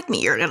going to like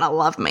me, you're going to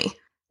love me.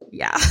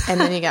 Yeah. And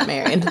then you got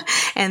married.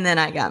 And then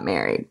I got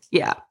married.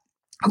 Yeah.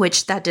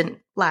 Which that didn't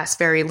last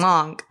very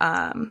long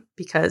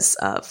because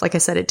of, like I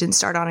said, it didn't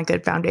start on a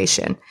good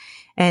foundation.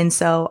 And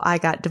so I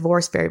got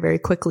divorced very, very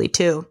quickly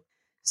too.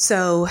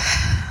 So,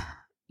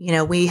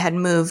 we had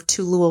moved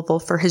to Louisville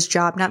for his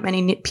job. Not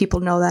many people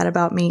know that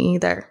about me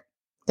either.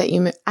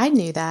 I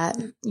knew that.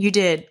 You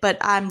did, but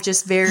I'm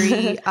just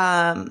very,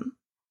 I'm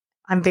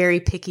very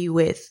picky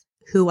with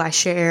who I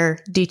share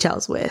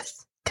details with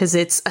because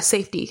it's a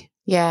safety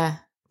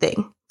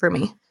thing for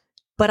me.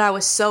 But I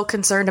was so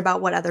concerned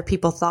about what other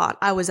people thought.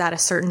 I was at a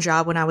certain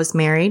job when I was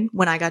married.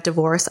 When I got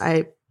divorced,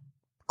 I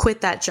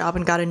quit that job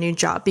and got a new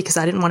job because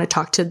I didn't want to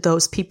talk to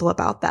those people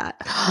about that.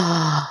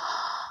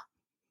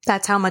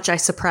 That's how much I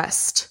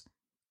suppressed.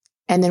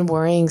 And then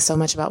worrying so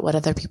much about what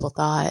other people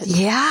thought.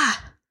 Yeah.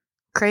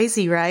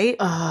 Crazy, right?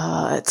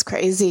 It's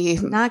crazy.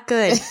 Not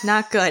good.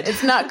 Not good.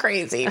 It's not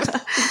crazy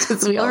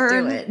because we all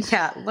do it.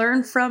 Yeah.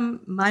 Learn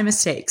from my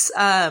mistakes.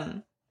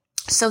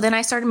 So then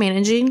I started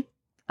managing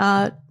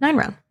 9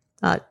 Round.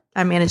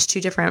 I managed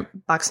 2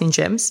 different boxing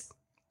gyms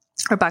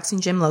or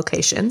boxing gym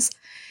locations.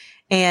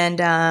 And,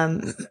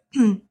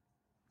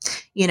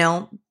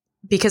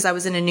 because I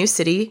was in a new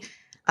city,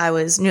 I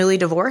was newly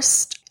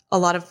divorced. A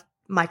lot of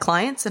my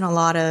clients and a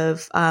lot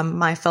of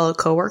my fellow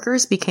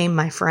coworkers became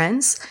my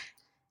friends.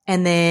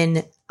 And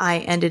then I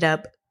ended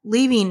up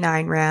leaving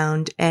 9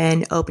 Round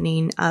and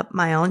opening up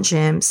my own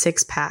gym,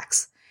 6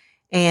 Packs.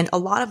 And a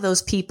lot of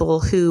those people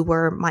who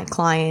were my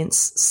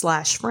clients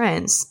 /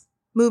 friends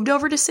moved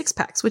over to 6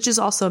 Packs, which is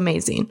also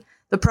amazing.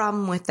 The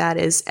problem with that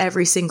is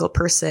every single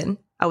person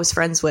I was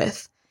friends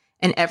with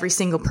and every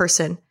single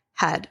person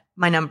had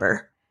my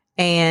number.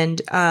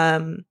 And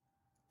I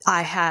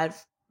had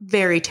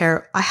very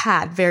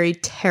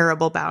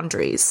terrible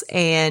boundaries.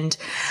 And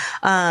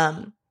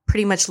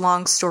pretty much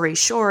long story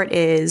short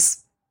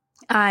is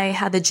I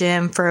had the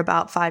gym for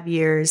about 5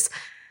 years.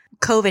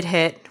 COVID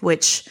hit,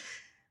 which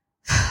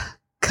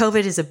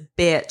COVID is a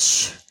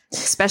bitch,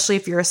 especially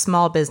if you're a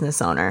small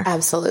business owner.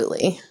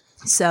 Absolutely.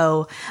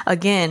 So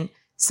again,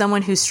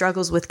 someone who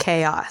struggles with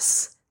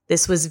chaos,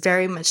 this was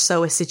very much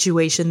so a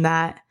situation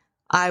that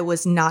I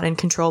was not in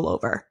control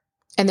over.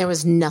 And there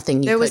was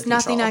nothing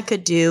I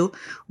could do.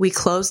 We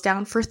closed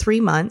down for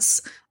 3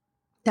 months.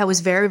 That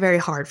was very, very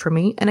hard for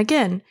me. And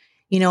again,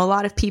 a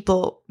lot of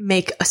people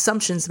make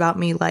assumptions about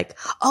me like,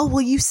 oh,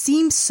 well, you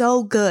seem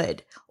so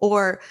good.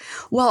 Or,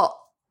 well,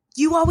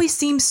 you always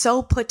seem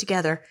so put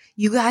together.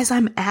 You guys,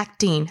 I'm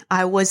acting.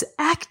 I was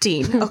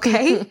acting.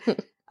 Okay.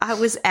 I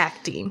was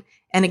acting.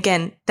 And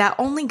again, that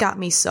only got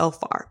me so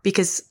far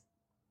because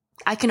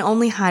I can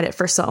only hide it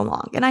for so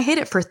long. And I hid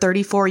it for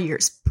 34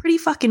 years pretty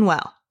fucking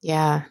well.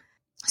 Yeah.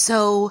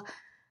 So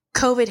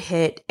COVID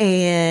hit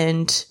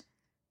and,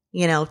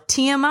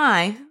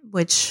 TMI,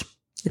 which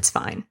it's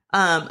fine.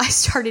 I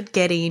started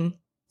getting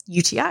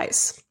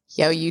UTIs.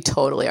 Yo, you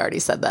totally already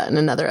said that in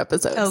another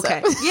episode.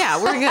 Okay. So.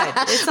 Yeah, we're good.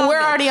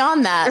 We're already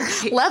on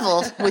that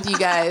level with you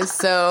guys.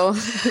 So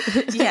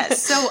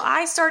yes. So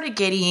I started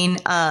getting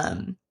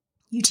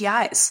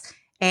UTIs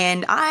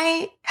and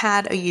I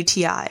had a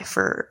UTI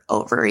for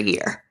over a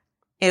year.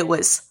 It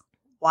was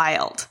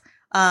wild.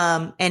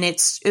 And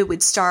it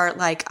would start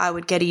like I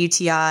would get a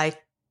UTI,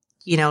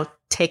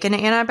 take an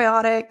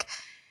antibiotic.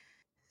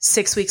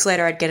 6 weeks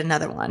later, I'd get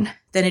another one.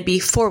 Then it'd be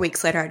 4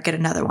 weeks later, I'd get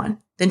another one.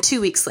 Then 2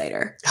 weeks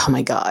later. Oh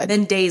my God.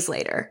 Then days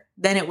later.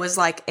 Then it was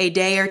like a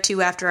day or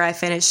two after I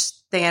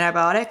finished the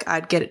antibiotic,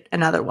 I'd get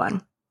another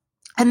one.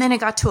 And then it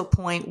got to a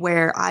point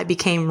where I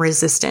became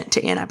resistant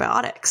to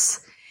antibiotics.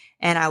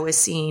 And I was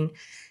seeing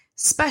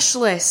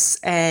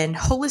specialists and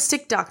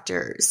holistic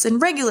doctors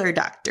and regular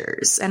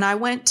doctors. And I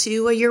went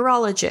to a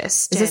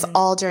urologist. Is this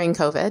all during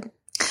COVID?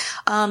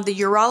 The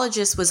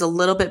urologist was a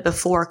little bit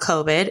before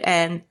COVID,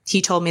 and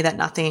he told me that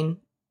nothing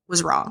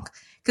was wrong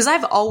because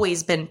I've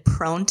always been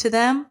prone to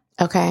them.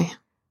 Okay.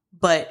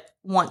 But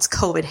once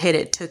COVID hit,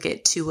 it took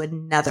it to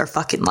another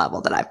fucking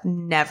level that I've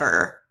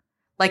never,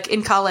 like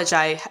in college,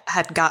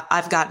 I've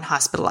gotten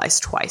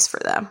hospitalized twice for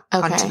them.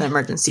 Okay. Onto the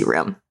emergency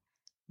room.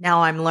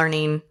 Now I'm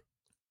learning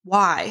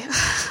why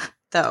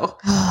though,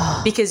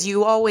 because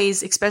you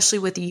always, especially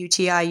with the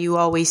UTI, you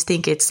always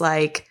think it's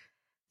like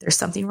there's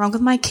something wrong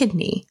with my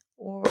kidney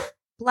or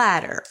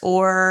bladder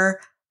or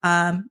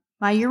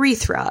my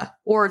urethra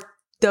or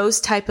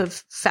those type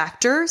of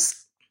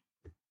factors.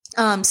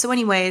 So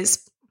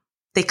anyways,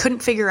 they couldn't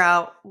figure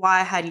out why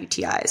I had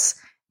UTIs.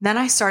 Then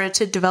I started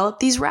to develop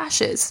these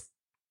rashes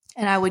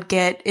and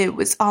it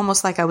was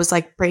almost like I was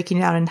like breaking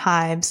down in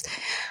hives.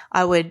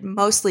 I would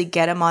mostly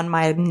get them on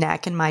my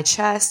neck and my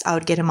chest. I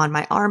would get them on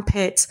my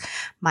armpits,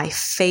 my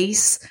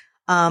face.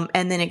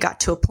 And then it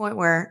got to a point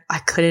where I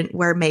couldn't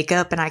wear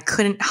makeup and I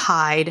couldn't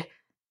hide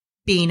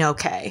being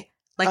okay,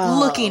 like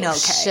looking okay.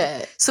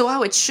 Shit. So I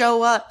would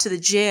show up to the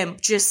gym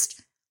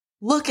just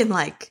looking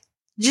like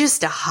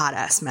just a hot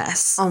ass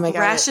mess. Oh my God.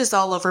 Rashes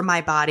all over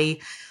my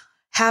body,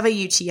 have a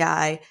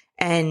UTI.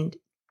 And,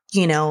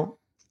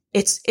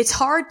 it's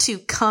hard to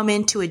come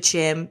into a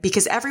gym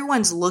because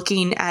everyone's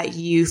looking at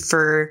you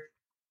for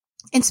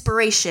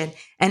inspiration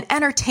and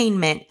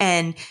entertainment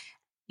and,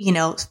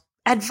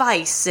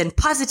 advice and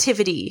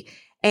positivity.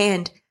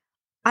 And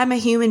I'm a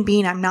human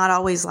being. I'm not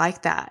always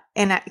like that.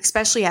 And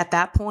especially at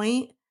that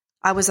point,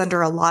 I was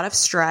under a lot of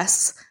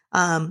stress.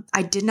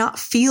 I did not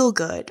feel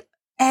good.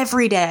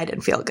 Every day I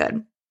didn't feel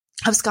good.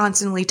 I was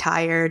constantly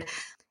tired,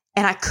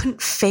 and I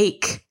couldn't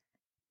fake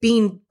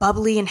being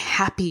bubbly and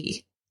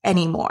happy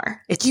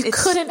anymore. You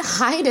couldn't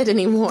hide it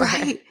anymore.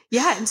 Right.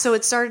 Yeah. And so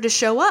it started to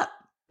show up.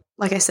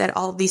 Like I said,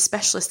 all of these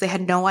specialists, they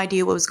had no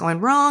idea what was going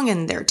wrong,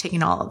 and they're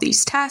taking all of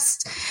these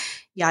tests,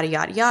 yada,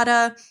 yada,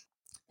 yada.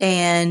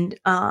 And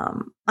I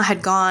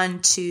had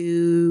gone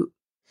to...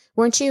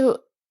 Weren't you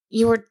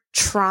were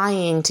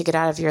trying to get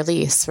out of your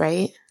lease,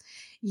 right?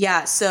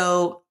 Yeah.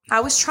 So I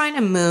was trying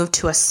to move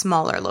to a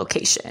smaller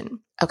location.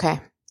 Okay.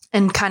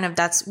 And kind of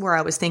that's where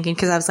I was thinking,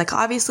 because I was like,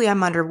 obviously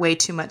I'm under way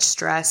too much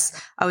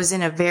stress. I was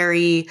in a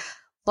very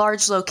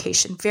large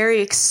location, very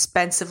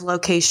expensive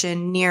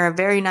location near a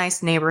very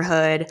nice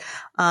neighborhood.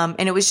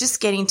 And it was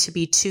just getting to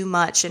be too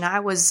much. And I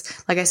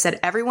was, like I said,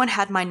 everyone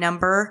had my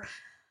number.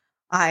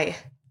 I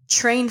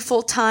trained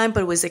full time,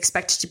 but was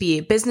expected to be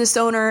a business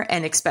owner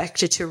and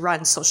expected to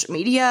run social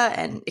media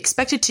and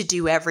expected to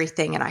do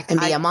everything. And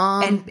be a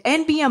mom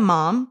and be a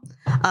mom.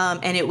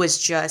 And it was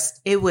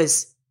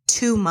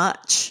too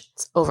much.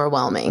 It's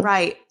overwhelming.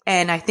 Right.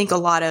 And I think a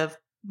lot of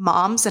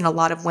moms and a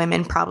lot of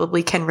women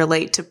probably can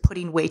relate to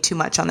putting way too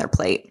much on their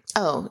plate.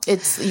 Oh,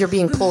 you're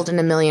being pulled in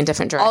a million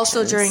different directions.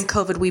 Also during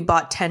COVID, we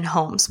bought 10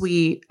 homes.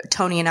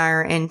 Tony and I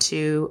are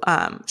into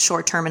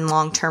short-term and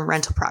long-term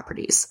rental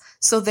properties.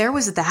 So there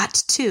was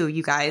that too,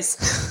 you guys.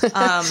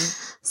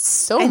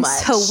 So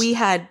much. So we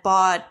had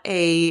bought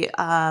a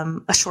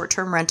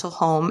short-term rental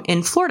home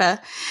in Florida,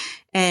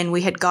 and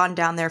we had gone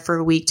down there for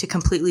a week to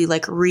completely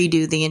like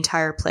redo the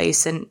entire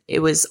place. And it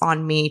was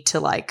on me to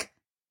like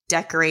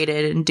decorate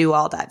it and do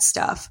all that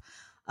stuff.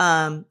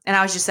 And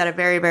I was just at a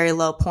very, very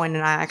low point,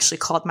 and I actually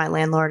called my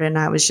landlord, and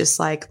I was just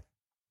like,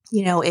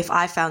 if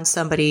I found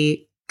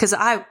somebody, because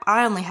I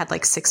only had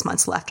like 6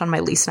 months left on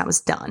my lease and I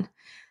was done.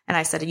 And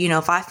I said,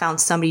 if I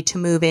found somebody to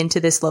move into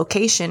this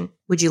location,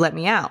 would you let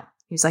me out?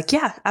 He was like,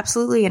 yeah,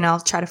 absolutely. And I'll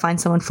try to find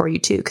someone for you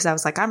too. Because I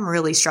was like, I'm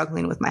really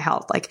struggling with my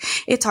health. Like,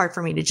 it's hard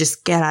for me to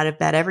just get out of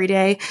bed every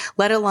day,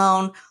 let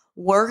alone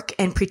work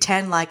and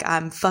pretend like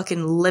I'm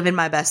fucking living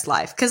my best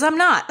life. Because I'm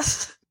not.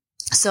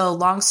 So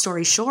long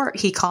story short,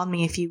 he called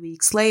me a few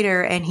weeks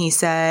later and he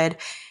said,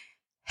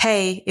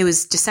 hey, it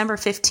was December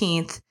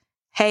 15th.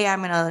 Hey, I'm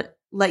going to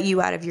let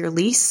you out of your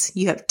lease.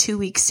 You have 2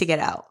 weeks to get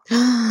out.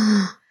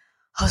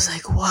 I was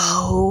like,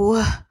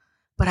 whoa.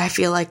 But I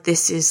feel like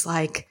this is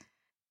like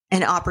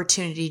an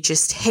opportunity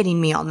just hitting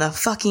me on the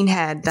fucking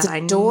head that I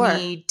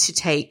need to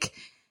take.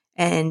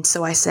 And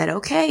so I said,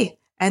 okay.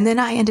 And then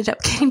I ended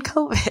up getting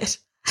COVID.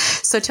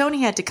 So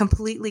Tony had to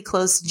completely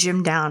close the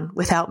gym down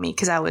without me,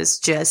 because I was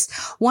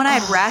I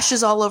had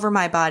rashes all over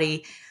my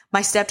body.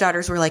 My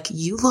stepdaughters were like,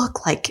 you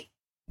look like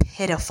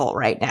pitiful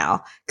right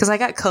now, because I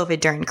got COVID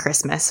during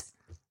Christmas.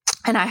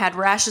 And I had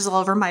rashes all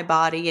over my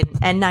body and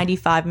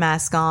N95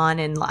 mask on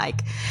and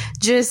like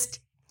just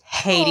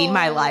hating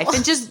my life.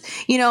 And just,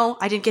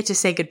 I didn't get to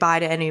say goodbye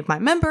to any of my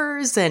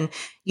members. And,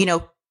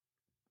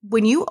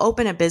 when you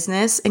open a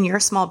business and you're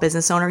a small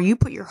business owner, you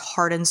put your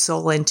heart and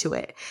soul into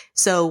it.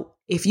 So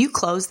if you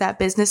close that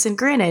business, and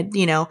granted,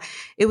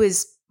 it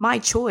was my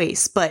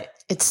choice, but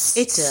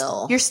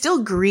you're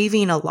still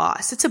grieving a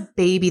loss. It's a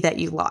baby that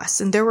you lost.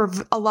 And there were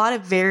a lot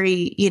of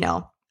very,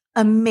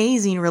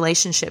 amazing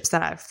relationships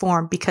that I've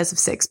formed because of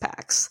six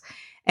packs.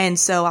 And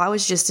so I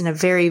was just in a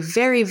very,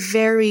 very,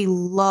 very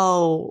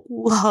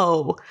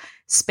low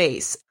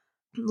space.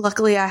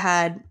 Luckily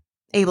I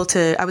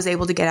was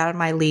able to get out of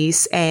my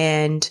lease,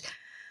 and,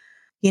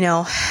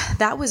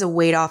 that was a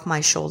weight off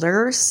my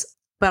shoulders,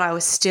 but I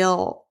was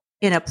still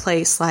in a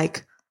place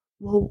like,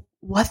 well,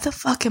 what the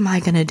fuck am I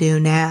going to do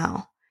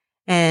now?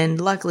 And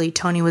luckily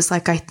Tony was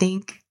like, I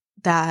think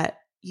that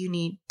you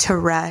need to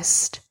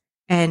rest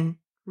and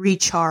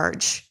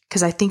recharge,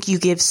 because I think you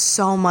give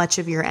so much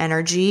of your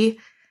energy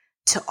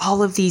to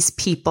all of these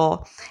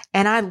people.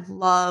 And I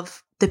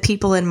love the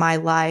people in my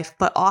life,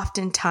 but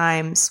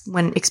oftentimes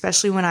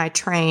especially when I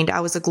trained,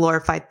 I was a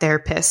glorified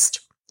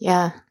therapist.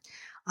 Yeah.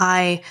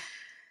 I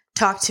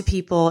talk to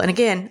people, and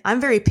again,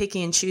 I'm very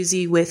picky and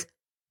choosy with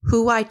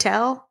who I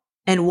tell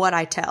and what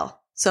I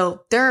tell.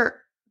 So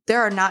there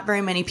are not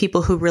very many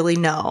people who really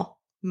know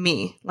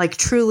me, like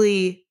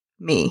truly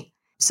me.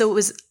 So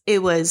it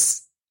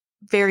was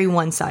very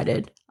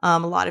one-sided. A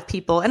lot of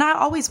people, and I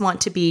always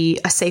want to be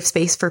a safe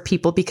space for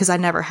people because I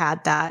never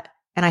had that.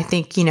 And I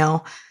think,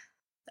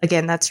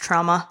 again, that's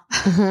trauma.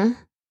 Mm-hmm.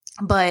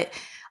 But,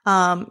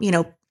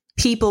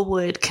 people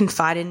would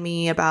confide in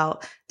me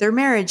about their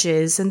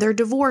marriages and their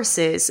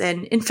divorces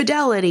and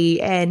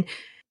infidelity and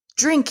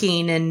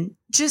drinking and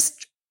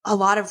just a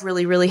lot of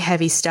really, really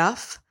heavy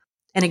stuff.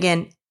 And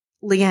again,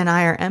 Leah and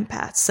I are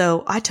empaths.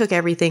 So I took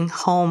everything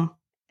home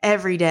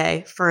every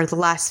day for the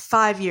last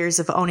 5 years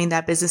of owning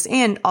that business,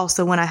 and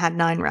also when I had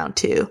 9 round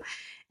 2.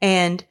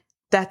 And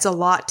that's a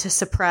lot to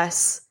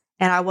suppress,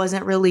 and I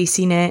wasn't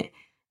releasing it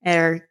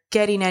or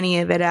getting any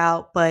of it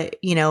out, but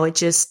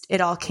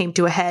it all came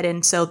to a head.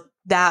 And so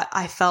that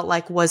I felt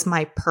like was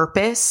my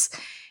purpose.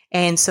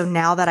 And so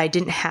now that I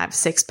didn't have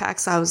six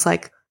packs, I was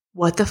like,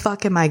 what the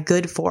fuck am I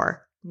good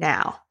for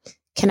now?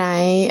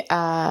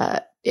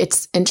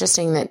 It's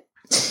interesting that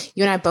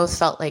You and I both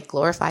felt like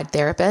glorified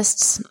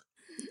therapists.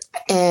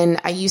 And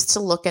I used to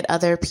look at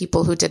other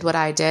people who did what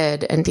I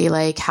did and be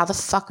like, how the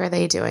fuck are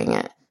they doing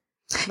it?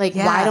 Like,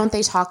 why don't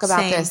they talk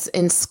about this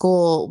in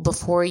school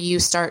before you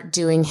start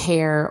doing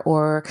hair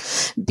or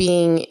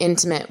being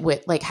intimate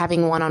with, like,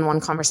 having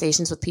one-on-one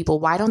conversations with people?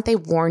 Why don't they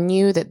warn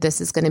you that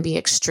this is going to be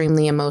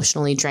extremely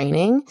emotionally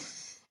draining?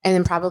 And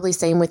then probably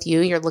same with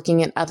you. You're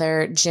looking at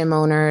other gym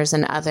owners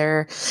and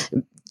other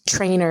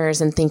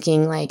trainers and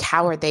thinking like,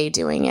 how are they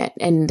doing it?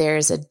 And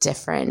there's a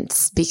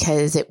difference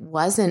because it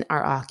wasn't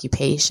our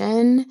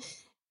occupation.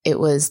 It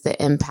was the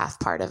empath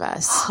part of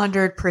us.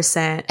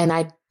 100%. And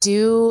I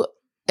do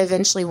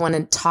eventually want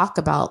to talk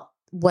about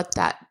what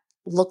that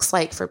looks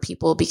like for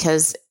people,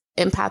 because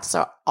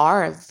empaths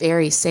are a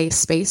very safe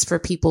space for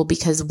people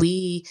because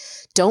we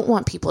don't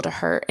want people to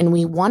hurt and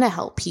we want to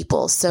help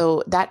people.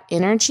 So that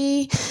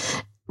energy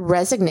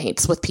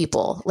resonates with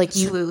people. Like,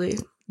 absolutely.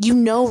 You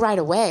know right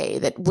away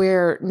that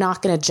we're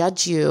not going to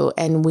judge you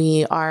and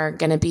we are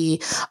going to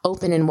be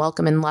open and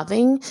welcome and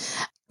loving.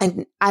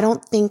 And I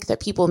don't think that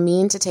people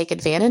mean to take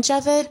advantage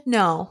of it.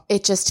 No.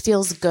 It just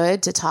feels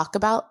good to talk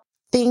about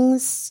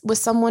things with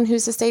someone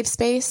who's a safe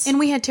space. And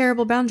we had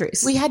terrible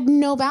boundaries. We had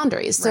no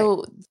boundaries.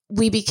 So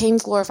we became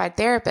glorified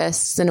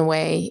therapists in a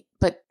way,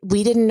 but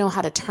we didn't know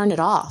how to turn it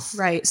off.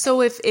 Right.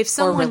 So if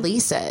someone, or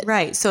release it.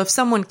 Right. So if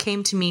someone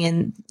came to me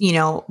and,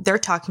 they're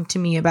talking to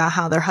me about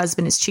how their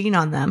husband is cheating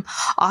on them,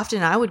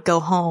 often I would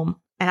go home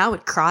and I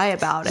would cry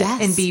about it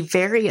and be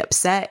very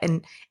upset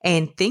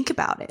and think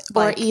about it.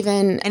 Or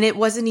even, and I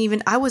wasn't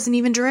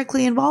even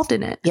directly involved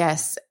in it.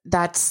 Yes.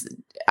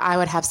 I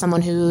would have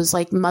someone whose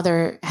like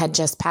mother had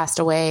just passed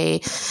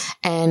away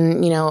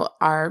and,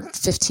 our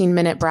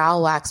 15-minute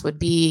brow wax would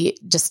be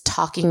just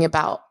talking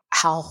about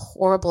how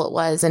horrible it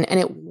was. And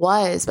it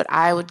was, but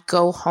I would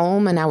go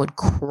home and I would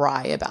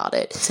cry about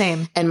it.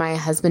 Same. And my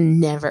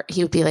husband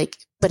he would be like,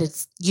 but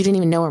you didn't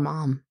even know her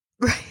mom.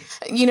 Right.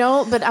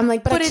 But I'm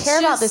like, but I care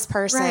about this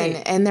person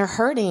and they're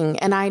hurting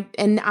and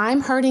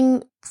I'm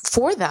hurting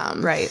for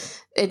them.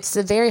 Right. It's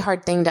a very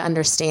hard thing to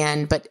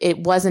understand, but it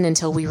wasn't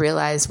until we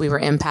realized we were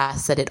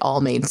empaths that it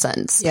all made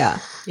sense. Yeah.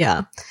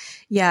 Yeah.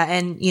 Yeah.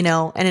 And,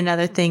 and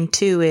another thing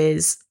too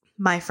is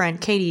my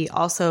friend Katie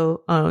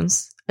also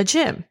owns a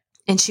gym.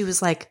 And she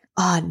was like,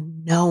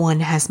 no one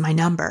has my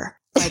number.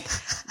 Like,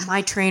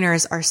 my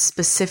trainers are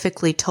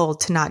specifically told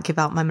to not give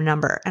out my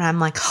number. And I'm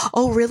like,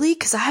 oh, really?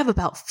 Because I have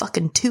about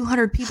fucking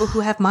 200 people who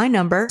have my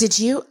number.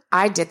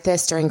 I did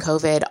this during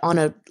COVID on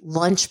a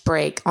lunch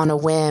break on a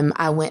whim.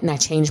 I went and I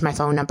changed my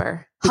phone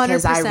number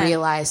because 100%. I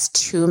realized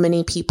too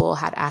many people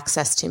had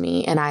access to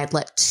me and I had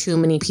let too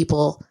many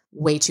people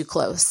way too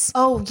close.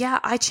 Oh, yeah.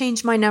 I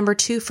changed my number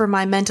too for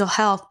my mental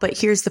health. But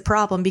here's the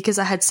problem. Because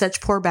I had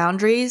such poor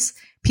boundaries,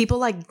 people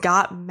like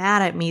got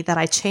mad at me that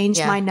I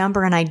changed my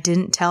number and I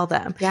didn't tell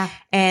them. Yeah.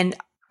 And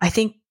I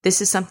think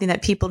this is something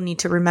that people need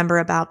to remember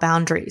about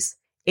boundaries.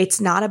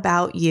 It's not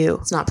about you.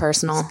 It's not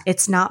personal.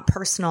 It's not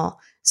personal.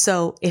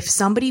 So if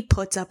somebody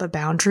puts up a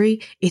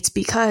boundary, it's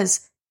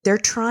because they're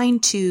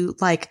trying to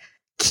like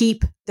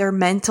keep their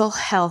mental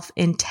health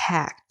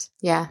intact.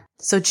 Yeah.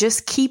 So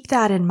just keep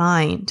that in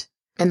mind.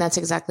 And that's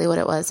exactly what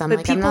it was.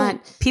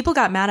 People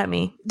got mad at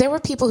me. There were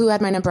people who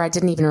had my number. I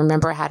didn't even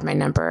remember I had my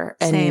number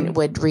and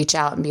would reach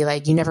out and be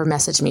like, you never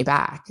messaged me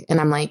back.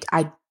 And I'm like,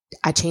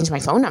 I changed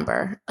my phone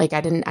number. Like I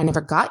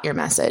never got your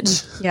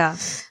message. Yeah.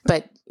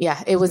 But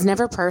yeah, it was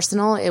never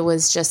personal. It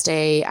was just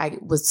I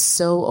was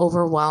so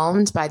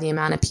overwhelmed by the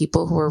amount of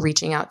people who were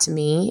reaching out to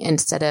me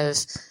instead of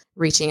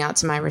reaching out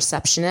to my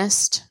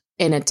receptionist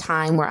in a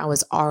time where I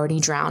was already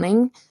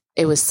drowning.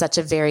 It was such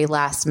a very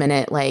last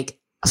minute, like,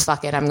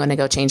 fuck it, I'm going to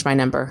go change my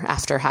number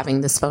after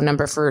having this phone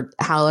number for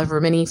however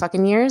many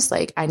fucking years.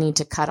 Like I need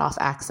to cut off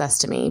access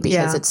to me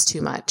because it's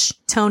too much.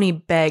 Tony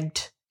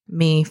begged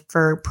me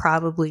for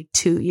probably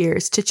 2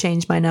 years to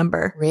change my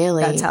number.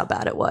 Really? That's how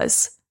bad it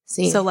was.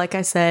 See? So like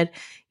I said,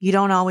 you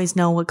don't always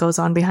know what goes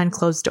on behind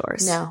closed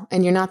doors. No.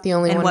 And you're not the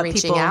only one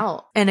reaching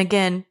out. And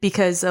again,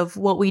 because of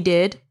what we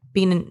did,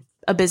 being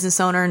a business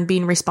owner and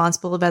being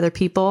responsible of other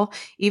people,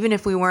 even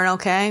if we weren't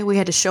okay, we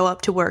had to show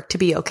up to work to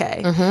be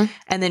okay. Mm-hmm.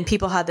 And then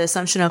people had the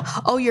assumption of,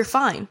 oh, you're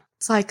fine.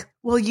 It's like,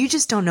 well, you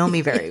just don't know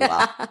me very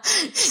well.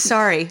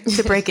 Sorry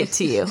to break it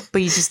to you,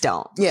 but you just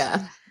don't.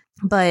 Yeah.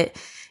 But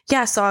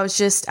yeah, so I was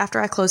just, after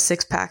I closed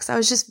Six Packs, I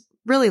was just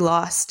really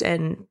lost.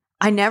 And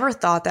I never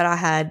thought that I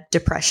had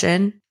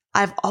depression.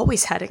 I've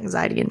always had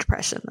anxiety and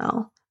depression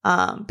though,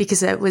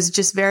 because it was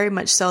just very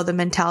much so the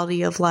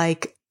mentality of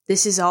like,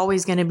 this is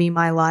always going to be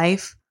my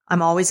life.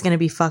 I'm always going to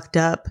be fucked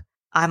up.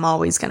 I'm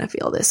always going to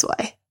feel this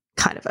way,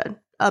 kind of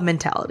a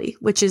mentality,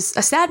 which is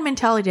a sad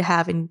mentality to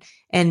have.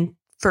 And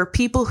for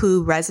people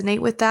who resonate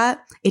with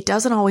that, it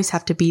doesn't always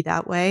have to be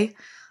that way.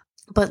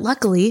 But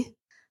luckily,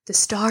 the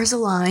stars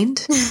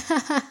aligned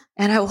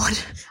and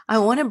I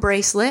won a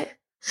bracelet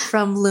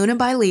from Luna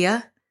by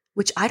Leah,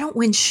 which I don't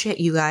win shit,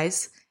 you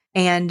guys.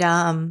 And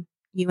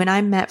you and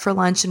I met for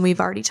lunch and we've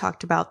already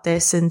talked about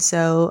this. And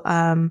so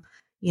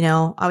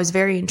I was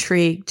very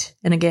intrigued.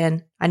 And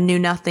again, I knew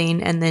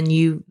nothing. And then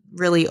you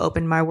really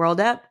opened my world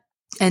up.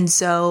 And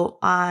so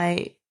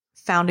I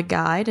found a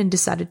guide and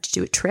decided to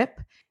do a trip.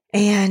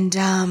 And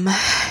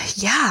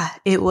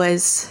it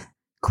was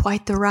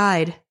quite the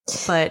ride.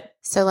 But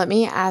so let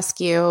me ask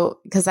you,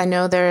 because I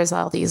know there's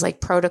all these like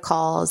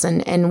protocols,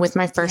 and with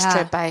my first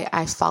trip,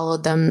 I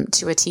followed them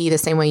to a T the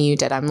same way you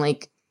did. I'm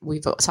like,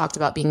 we've talked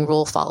about being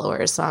rule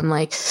followers. So I'm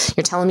like,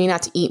 you're telling me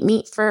not to eat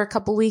meat for a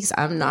couple weeks.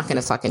 I'm not going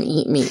to fucking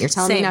eat meat. You're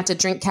telling me not to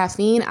drink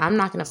caffeine. I'm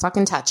not going to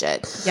fucking touch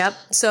it. Yep.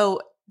 So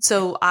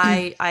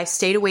I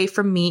stayed away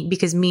from meat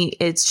because meat,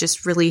 it's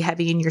just really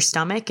heavy in your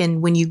stomach.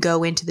 And when you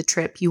go into the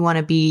trip, you want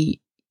to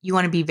be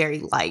very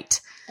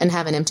light and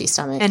have an empty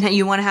stomach. And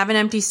you want to have an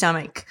empty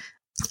stomach.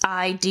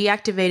 I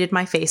deactivated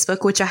my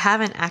Facebook, which I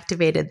haven't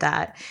activated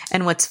that.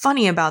 And what's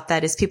funny about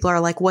that is people are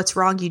like, what's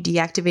wrong? You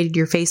deactivated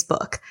your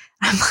Facebook.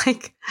 I'm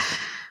like,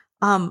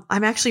 I'm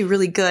actually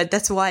really good.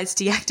 That's why it's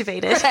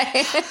deactivated.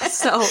 Right.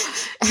 So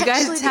you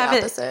guys have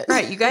it,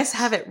 right. You guys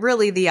have it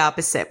really the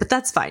opposite, but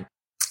that's fine.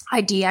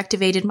 I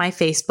deactivated my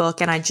Facebook,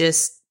 and I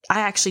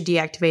actually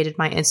deactivated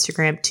my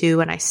Instagram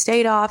too. And I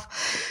stayed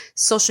off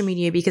social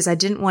media because I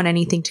didn't want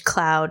anything to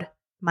cloud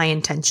my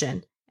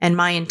intention. And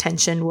my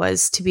intention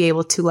was to be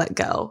able to let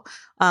go.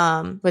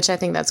 Which I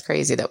think that's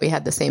crazy that we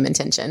had the same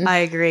intention. I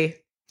agree.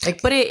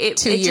 But it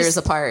 2 years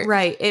apart.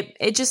 Right.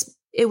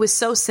 It was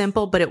so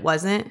simple, but it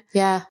wasn't.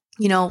 Yeah.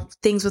 You know,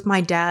 things with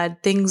my dad,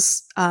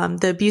 the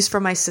abuse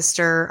from my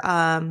sister,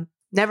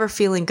 never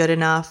feeling good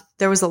enough.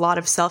 There was a lot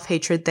of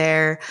self-hatred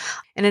there.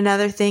 And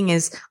another thing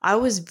is I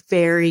was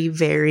very,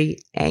 very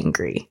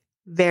angry.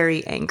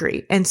 Very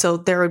angry. And so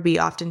there would be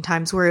often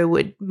times where it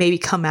would maybe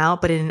come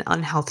out, but in an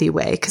unhealthy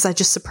way, because I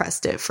just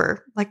suppressed it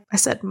for, like I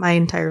said, my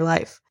entire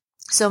life.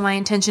 So my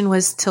intention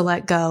was to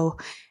let go.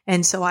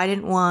 And so I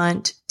didn't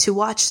want to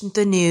watch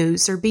the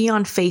news or be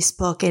on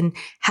Facebook and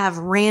have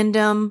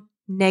random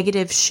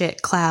negative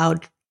shit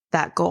cloud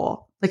that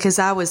goal. Because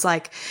I was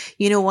like,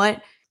 you know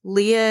what?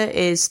 Leah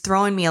is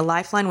throwing me a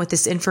lifeline with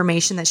this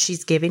information that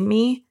she's giving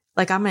me.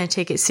 Like, I'm going to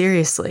take it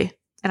seriously,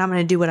 and I'm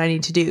going to do what I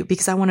need to do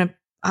because I want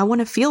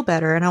to feel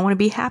better and I want to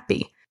be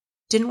happy.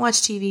 Didn't watch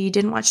TV,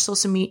 didn't watch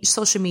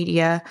social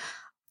media,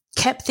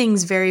 kept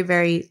things very,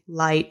 very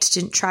light.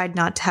 Tried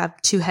not to have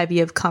too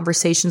heavy of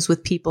conversations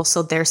with people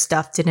so their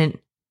stuff didn't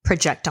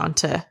project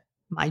onto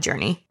my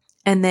journey.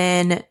 And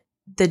then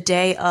the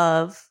day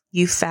of,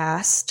 you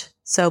fast.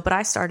 But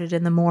I started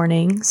in the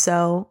morning.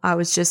 So I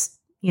was just,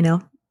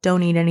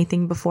 don't eat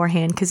anything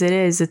beforehand because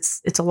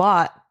it's a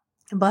lot.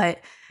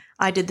 But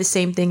I did the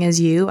same thing as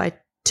you. I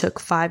took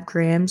 5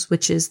 grams,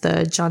 which is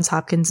the Johns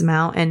Hopkins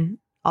amount, and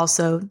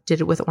also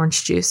did it with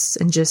orange juice,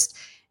 and it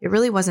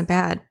really wasn't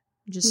bad.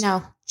 Just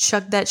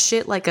chugged that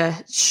shit like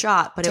a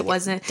shot, but it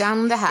wasn't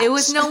down the hatch. It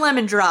was no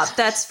lemon drop,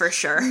 that's for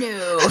sure.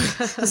 No,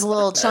 it was a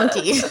little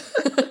chunky, a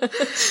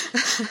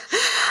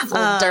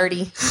little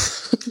dirty.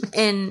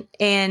 And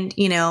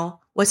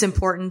what's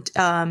important,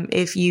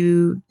 if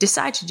you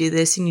decide to do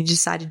this and you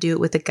decide to do it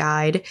with a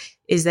guide,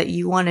 is that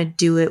you want to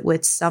do it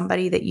with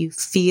somebody that you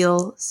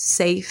feel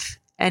safe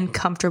and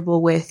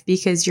comfortable with,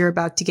 because you're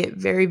about to get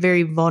very,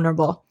 very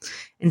vulnerable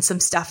and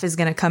some stuff is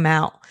going to come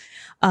out.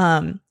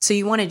 So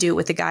you want to do it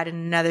with a guide.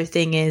 And another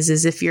thing is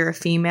if you're a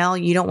female,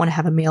 you don't want to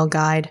have a male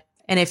guide.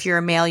 And if you're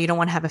a male, you don't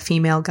want to have a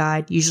female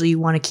guide. Usually you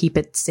want to keep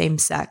it same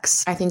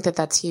sex. I think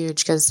that's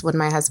huge, because when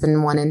my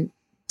husband wanted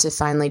to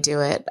finally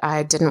do it,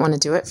 I didn't want to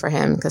do it for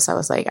him, because I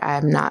was like, I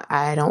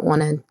don't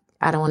want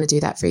to do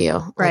that for you.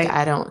 Right. Like,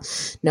 I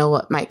don't know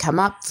what might come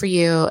up for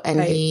you. And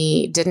right.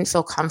 He didn't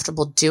feel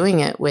comfortable doing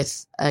it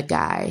with a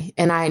guy.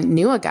 And I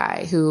knew a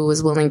guy who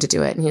was willing to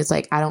do it. And he was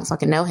like, I don't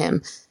fucking know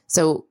him.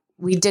 So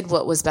we did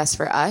what was best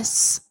for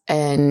us.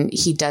 And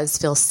he does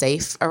feel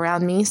safe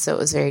around me. So it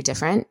was very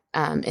different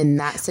in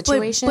that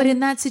situation. But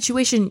in that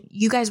situation,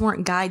 you guys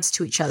weren't guides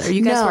to each other.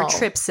 You guys were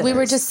trip sitters. We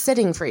were just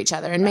sitting for each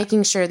other and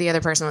making sure the other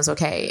person was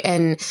okay.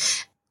 And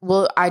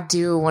I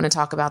do want to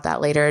talk about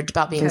that later,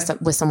 about being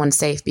with someone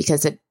safe,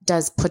 because it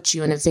does put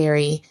you in a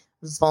very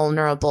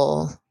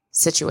vulnerable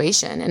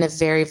situation, in a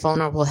very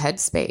vulnerable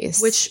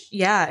headspace.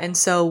 And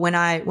so when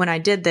I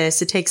did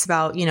this, it takes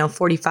about,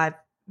 45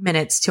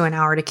 minutes to an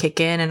hour to kick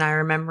in. And I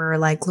remember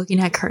like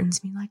looking at curtains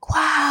being like,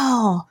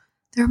 wow,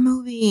 they're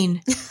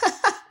moving.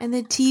 And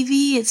the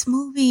TV, it's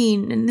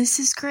moving. And this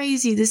is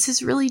crazy. This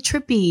is really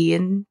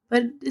trippy.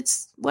 But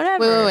it's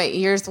whatever. Wait.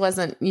 Yours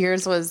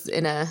was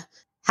in a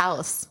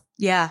house.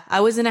 Yeah,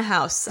 I was in a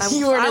house.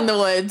 You weren't in the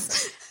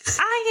woods.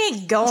 I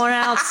ain't going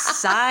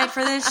outside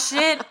for this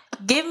shit.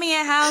 Give me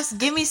a house.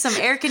 Give me some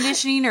air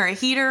conditioning or a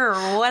heater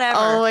or whatever.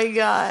 Oh my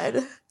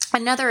God.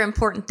 Another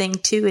important thing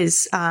too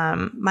is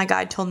my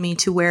guide told me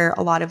to wear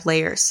a lot of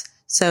layers.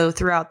 So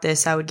throughout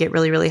this, I would get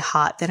really, really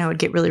hot. Then I would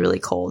get really, really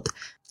cold.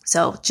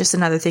 So just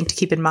another thing to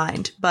keep in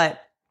mind.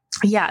 But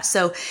yeah,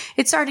 so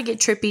it started to get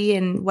trippy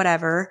and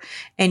whatever.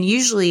 And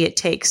usually it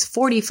takes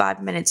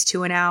 45 minutes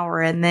to an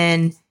hour. And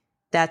then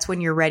that's when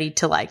you're ready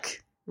to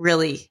like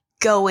really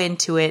go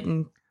into it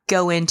and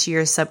go into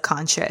your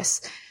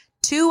subconscious.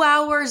 2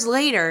 hours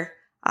later,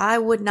 I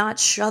would not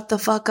shut the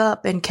fuck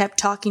up and kept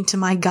talking to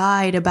my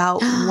guide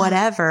about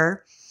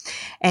whatever.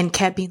 and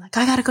kept being like,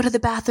 I got to go to the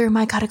bathroom.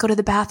 I got to go to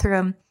the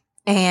bathroom.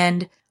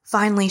 And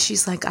finally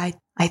she's like, I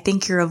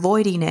think you're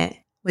avoiding it,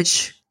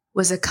 which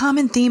was a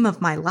common theme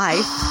of my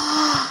life.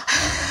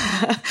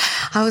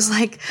 I was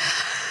like,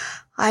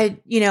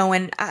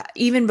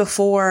 even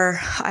before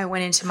I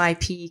went into my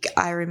peak,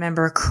 I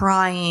remember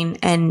crying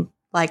and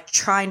like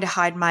trying to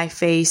hide my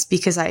face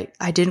because I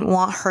didn't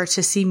want her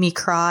to see me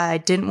cry. I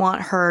didn't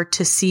want her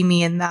to see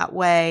me in that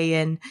way.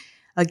 And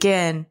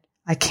again,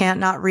 I can't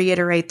not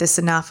reiterate this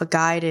enough. A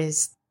guide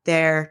is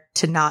there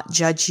to not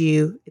judge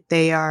you.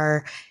 They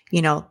are,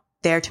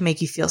 there to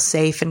make you feel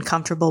safe and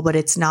comfortable,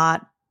 but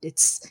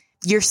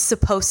you're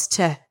supposed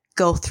to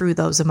go through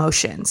those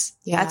emotions.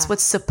 Yeah. That's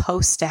what's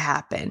supposed to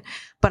happen.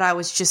 But I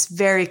was just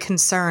very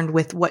concerned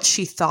with what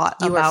she thought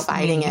you about were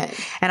fighting me. it.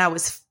 And I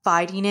was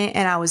fighting it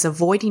and I was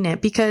avoiding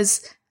it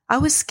because I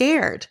was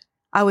scared.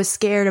 I was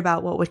scared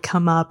about what would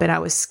come up, and I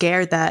was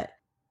scared that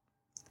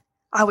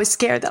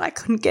I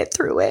couldn't get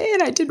through it,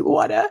 and I didn't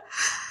want to.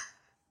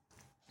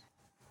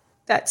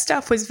 That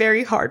stuff was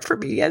very hard for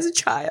me as a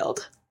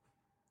child.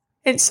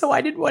 And so I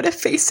didn't want to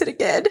face it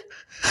again.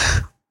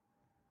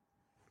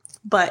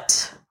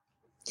 But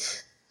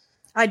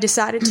I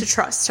decided to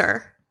trust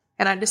her,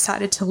 and I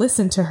decided to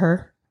listen to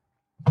her.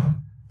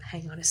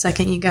 Hang on a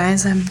second, you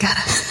guys.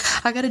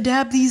 I gotta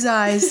dab these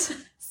eyes.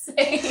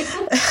 Same.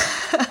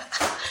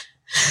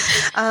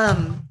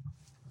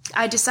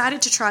 I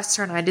decided to trust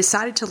her, and I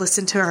decided to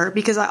listen to her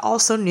because I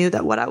also knew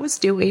that what I was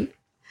doing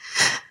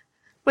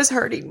was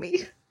hurting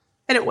me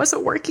and it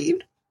wasn't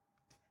working.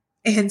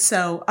 And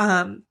so,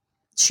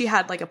 she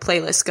had like a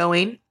playlist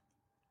going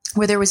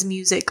where there was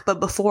music, but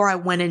before I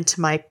went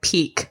into my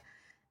peak,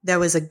 there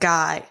was a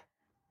guy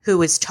who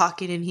was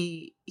talking, and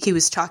he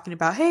was talking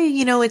about, hey,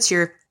 it's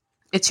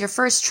your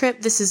first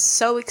trip. This is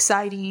so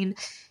exciting.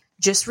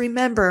 Just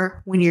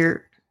remember when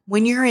you're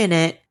in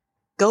it,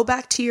 go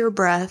back to your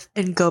breath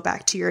and go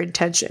back to your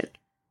intention.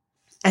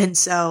 And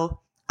so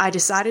I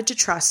decided to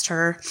trust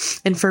her.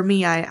 And for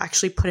me, I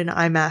actually put an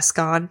eye mask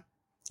on,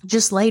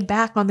 just laid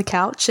back on the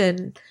couch.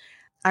 And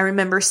I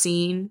remember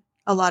seeing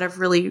a lot of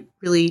really,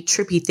 really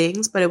trippy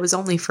things, but it was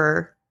only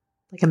for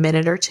like a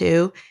minute or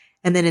two.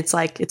 And then it's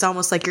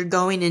almost like you're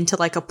going into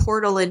like a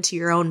portal into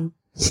your own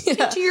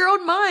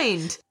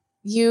mind.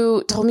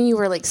 You told me you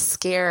were like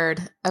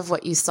scared of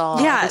what you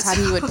saw. Yeah. Every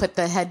time you would put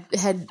the head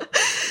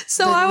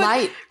so the I would,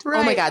 light.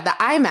 right. Oh my God, the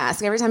eye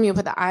mask. Every time you would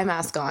put the eye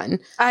mask on.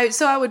 I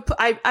would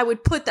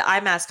put the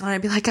eye mask on.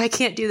 I'd be like, I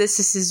can't do this.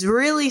 This is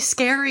really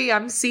scary.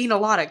 I'm seeing a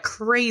lot of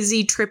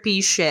crazy,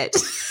 trippy shit.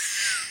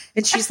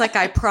 And she's like,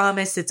 I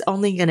promise it's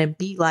only going to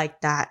be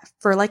like that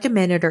for like a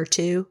minute or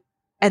two.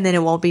 And then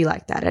it won't be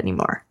like that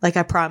anymore. Like,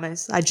 I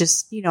promise. I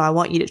just, I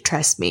want you to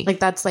trust me.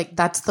 That's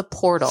the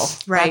portal.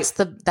 Right.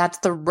 That's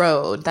the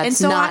road. That's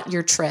not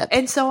your trip.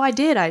 And so I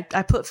did. I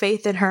put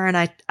faith in her, and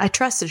I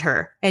trusted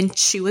her, and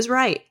she was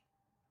right.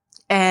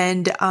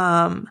 And,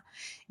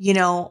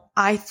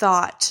 I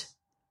thought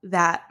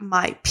that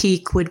my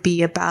peak would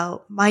be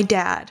about my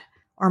dad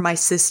or my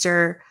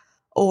sister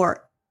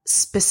or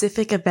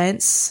specific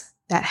events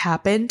that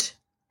happened.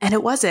 And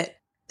it wasn't.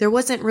 There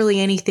wasn't really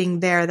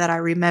anything there that I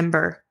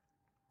remember.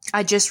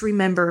 I just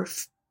remember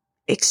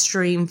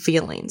extreme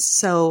feelings.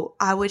 So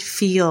I would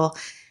feel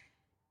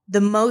the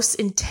most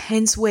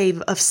intense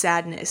wave of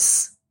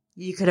sadness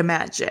you could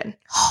imagine.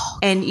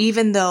 And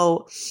even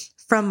though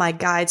from my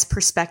guide's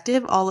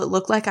perspective, all it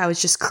looked like I was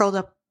just curled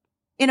up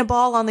in a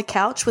ball on the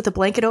couch with a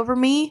blanket over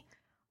me,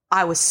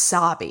 I was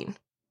sobbing,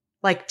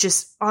 like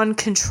just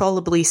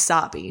uncontrollably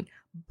sobbing.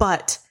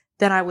 But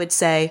then I would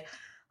say,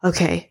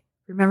 okay,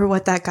 remember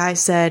what that guy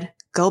said?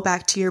 Go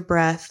back to your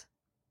breath.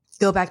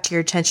 Go back to your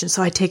attention.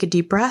 So I'd take a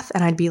deep breath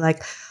and I'd be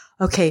like,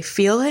 okay,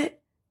 feel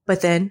it, but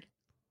then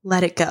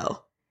let it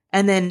go.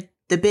 And then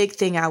the big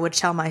thing I would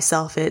tell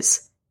myself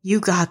is,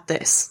 you got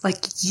this.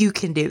 Like, you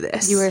can do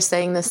this. You were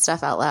saying this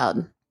stuff out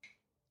loud.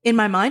 In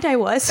my mind, I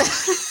was.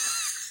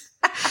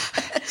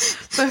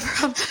 I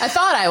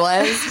thought I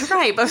was.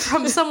 Right. But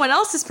from someone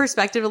else's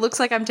perspective, it looks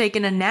like I'm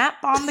taking a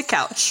nap on the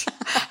couch.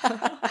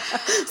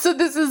 So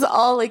this is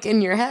all like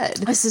in your head.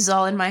 This is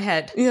all in my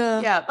head.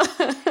 Yeah. Yeah.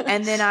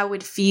 And then I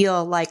would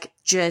feel like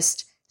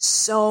just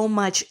so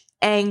much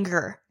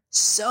anger.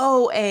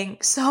 So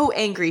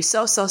angry.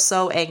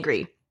 So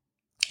angry.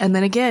 And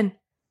then again,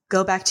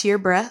 go back to your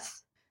breath.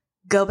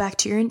 Go back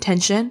to your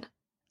intention.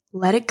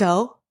 Let it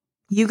go.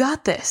 You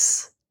got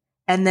this.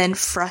 And then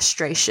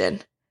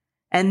frustration.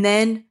 And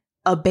then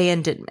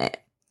abandonment.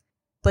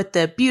 But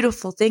the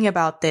beautiful thing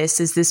about this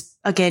is this,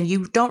 again,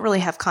 you don't really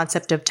have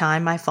concept of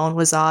time. My phone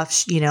was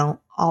off,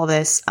 all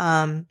this.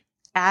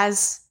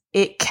 As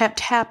it kept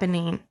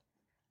happening,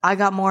 I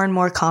got more and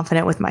more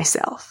confident with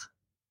myself.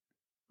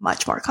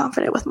 Much more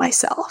confident with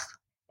myself.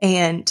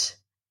 And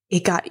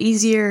it got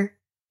easier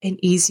and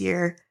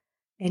easier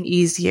and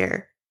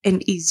easier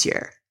and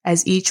easier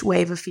as each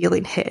wave of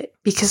feeling hit.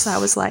 Because I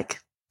was like,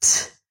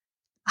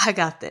 I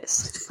got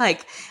this.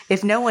 Like,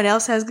 if no one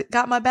else has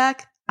got my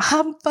back,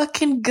 I'm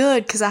fucking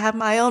good because I have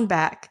my own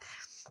back.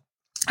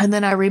 And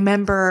then I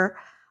remember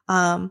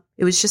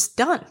it was just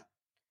done.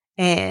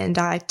 and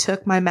I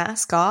took my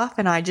mask off,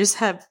 and I just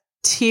have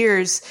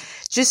tears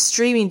just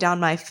streaming down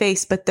my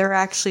face, but they're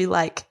actually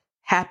like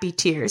happy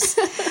tears.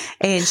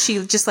 And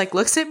she just like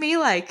looks at me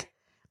like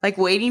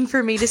waiting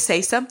for me to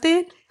say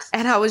something.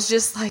 And I was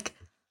just like,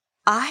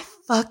 I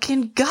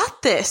fucking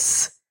got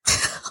this.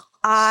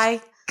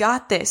 I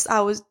got this.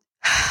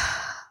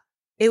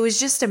 It was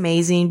just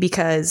amazing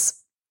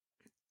because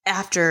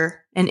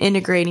after and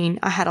integrating,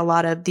 I had a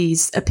lot of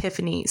these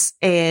epiphanies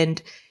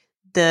and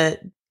the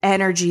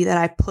energy that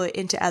I put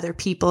into other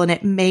people, and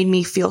it made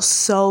me feel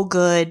so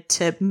good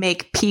to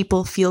make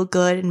people feel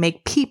good and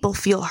make people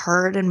feel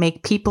heard and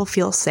make people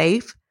feel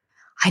safe.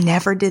 I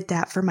never did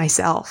that for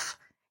myself,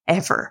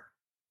 ever.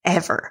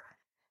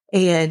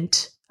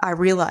 And I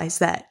realized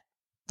that,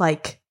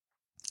 like,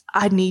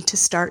 I need to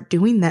start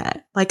doing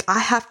that. Like, I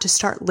have to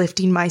start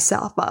lifting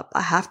myself up.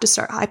 I have to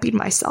start hyping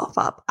myself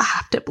up. I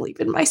have to believe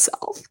in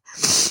myself.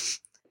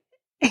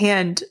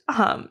 And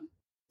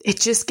it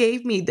just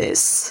gave me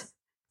this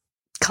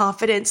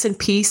confidence and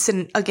peace.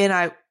 And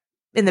again,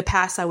 in the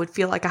past, I would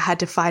feel like I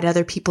had to fight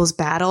other people's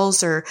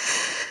battles or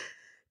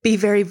be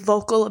very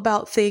vocal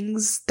about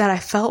things that I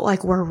felt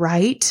like were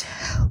right,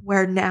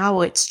 where now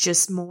it's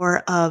just more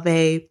of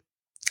I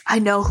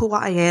know who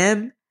I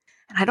am,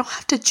 and I don't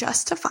have to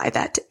justify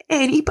that to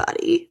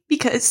anybody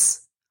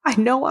because I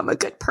know I'm a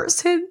good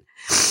person.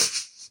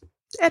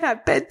 And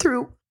I've been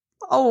through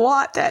a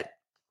lot that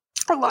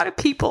a lot of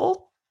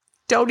people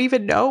don't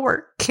even know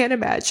or can't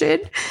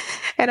imagine.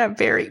 And I'm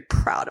very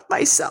proud of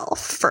myself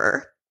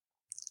for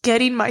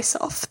getting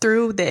myself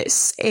through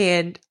this.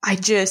 And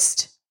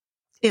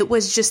it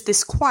was just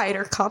this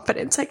quieter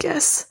confidence, I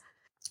guess.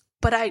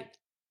 But I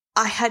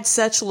had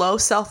such low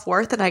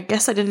self-worth, and I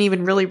guess I didn't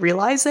even really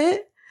realize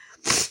it.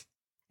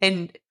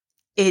 And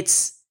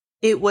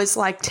it was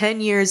like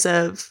 10 years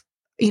of,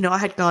 I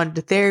had gone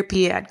to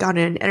therapy, I'd gone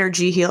to an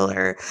energy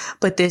healer,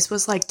 but this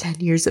was like 10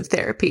 years of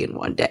therapy in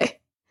one day.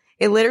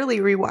 It literally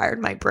rewired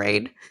my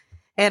brain.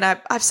 And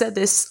I've said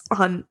this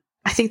on,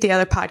 I think, the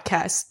other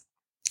podcast.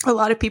 A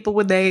lot of people,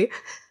 when they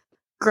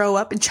grow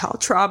up in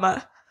child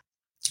trauma,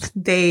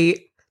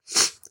 they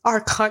are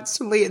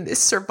constantly in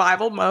this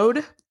survival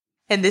mode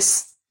and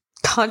this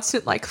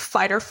constant like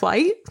fight or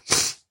flight.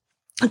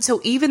 And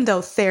so even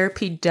though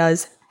therapy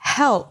does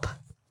help,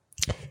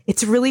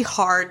 it's really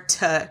hard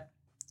to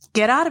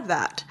get out of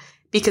that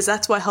because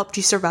that's what helped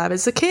you survive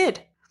as a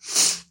kid.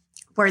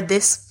 Where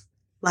this,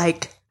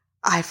 like,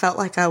 I felt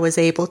like I was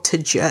able to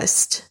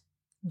just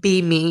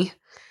be me,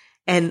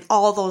 and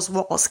all those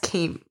walls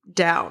came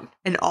down,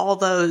 and all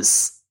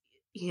those,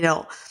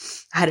 I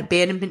had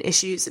abandonment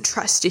issues and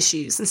trust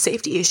issues and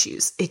safety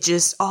issues. It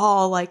just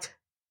all like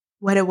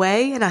went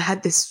away, and I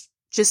had this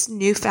just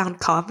newfound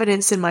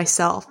confidence in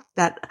myself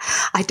that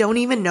I don't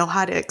even know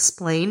how to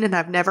explain, and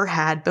I've never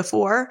had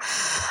before.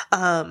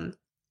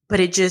 But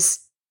it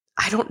just,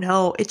 I don't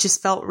know, it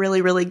just felt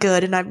really, really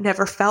good, and I've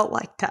never felt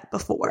like that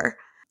before.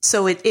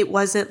 So it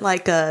wasn't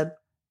like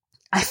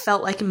I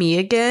felt like me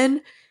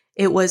again.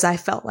 It was, I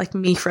felt like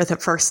me for the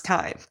first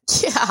time.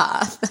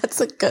 Yeah, that's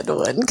a good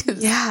one.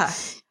 Yeah.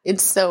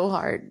 It's so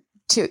hard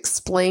to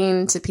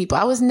explain to people.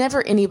 I was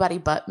never anybody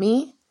but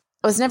me.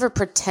 I was never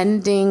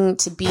pretending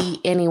to be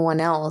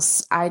anyone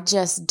else. I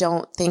just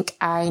don't think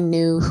I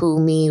knew who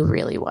me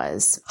really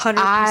was. 100%.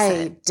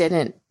 I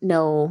didn't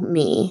know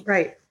me.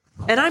 Right.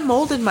 And I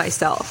molded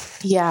myself.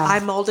 Yeah.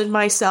 I molded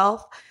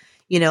myself,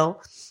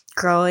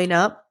 growing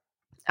up.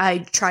 I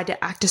tried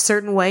to act a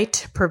certain way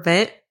to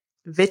prevent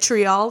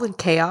vitriol and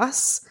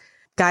chaos.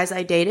 Guys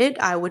I dated,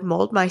 I would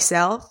mold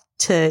myself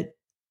to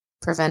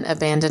prevent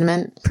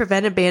abandonment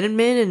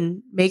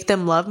and make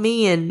them love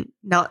me and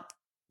not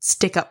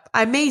stick up.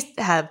 I may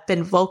have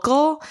been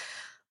vocal,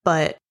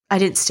 but I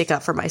didn't stick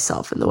up for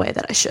myself in the way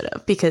that I should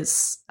have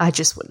because I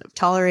just wouldn't have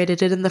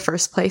tolerated it in the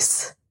first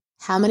place.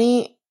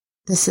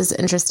 This is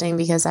interesting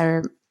because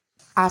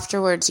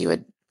afterwards you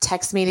would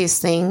text me these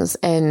things,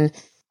 and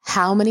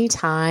how many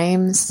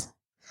times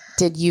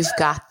did "you've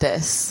got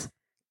this"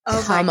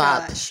 come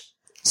up?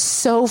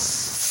 So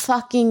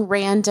fucking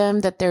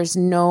random that there's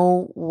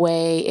no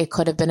way it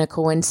could have been a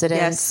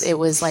coincidence. Yes. It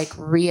was like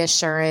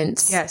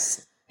reassurance.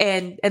 Yes.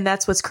 And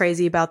that's what's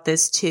crazy about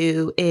this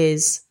too,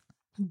 is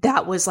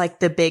that was like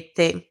the big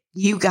thing.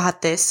 You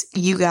got this,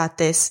 you got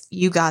this,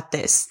 you got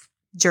this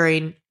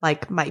during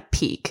like my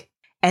peak.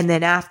 And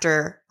then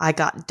after I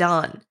got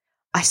done,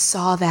 I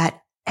saw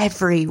that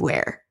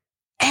everywhere.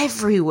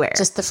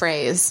 Just the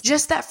phrase.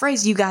 Just that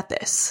phrase, you got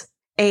this.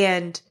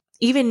 And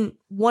even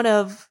one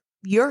of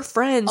your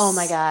friends, oh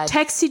my God,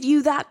 texted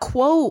you that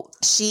quote.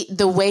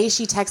 The way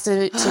she texted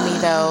it to me,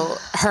 though,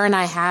 her and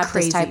I have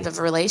this type of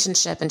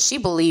relationship, and she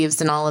believes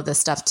in all of this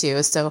stuff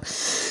too. So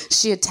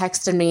she had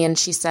texted me and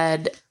she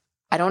said,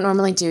 I don't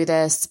normally do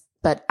this,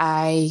 but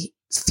I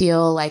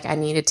feel like I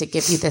needed to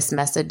give you this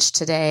message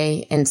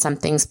today, and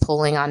something's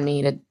pulling on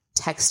me to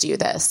text you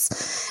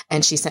this.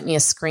 And she sent me a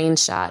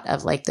screenshot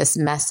of like this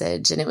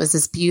message, and it was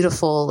this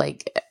beautiful,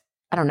 like,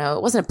 I don't know,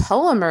 it wasn't a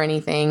poem or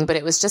anything, but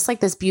it was just like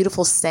this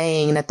beautiful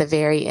saying. And at the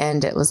very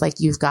end, it was like,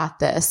 you've got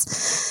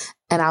this.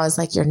 And I was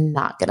like, you're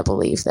not going to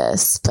believe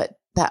this, but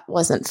that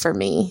wasn't for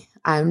me.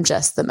 I'm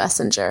just the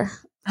messenger.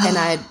 And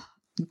I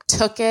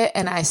took it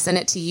and I sent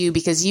it to you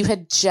because you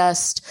had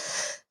just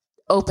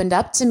opened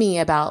up to me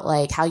about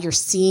like how you're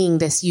seeing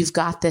this. You've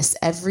got this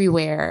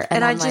everywhere.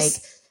 And I'm like,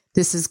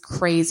 this is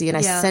crazy.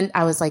 And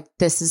I was like,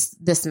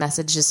 this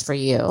message is for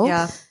you.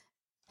 Yeah.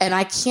 And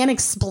I can't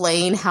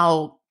explain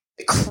how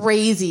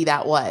crazy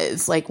that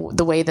was. Like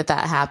the way that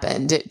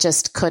happened, it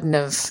just couldn't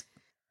have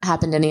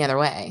happened any other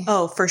way.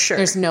 Oh, for sure.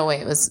 There's no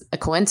way it was a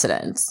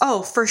coincidence.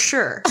 Oh, for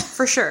sure.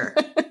 For sure.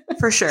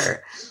 For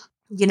sure.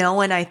 You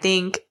know, and I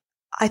think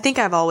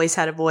I've always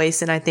had a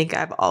voice, and I think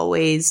I've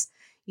always,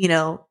 you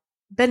know,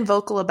 been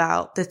vocal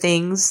about the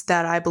things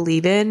that I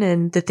believe in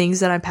and the things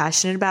that I'm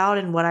passionate about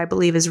and what I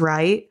believe is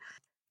right.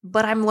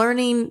 But I'm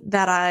learning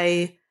that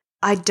I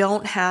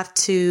don't have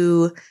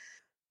to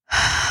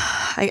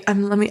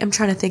I'm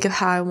trying to think of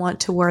how I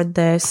want to word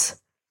this.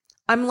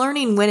 I'm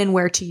learning when and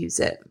where to use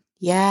it.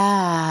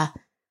 Yeah.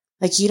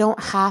 Like you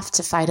don't have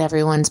to fight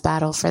everyone's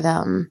battle for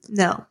them.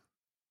 No.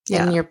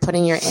 Yeah. And you're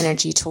putting your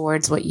energy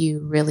towards what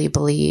you really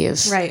believe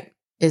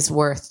is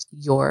worth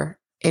your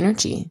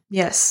energy.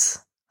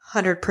 Yes.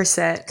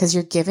 100%. Because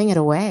you're giving it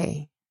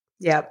away.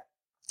 Yep.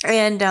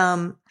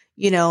 And,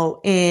 you know,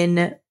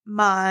 in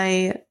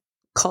my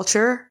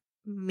culture,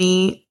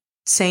 me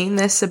saying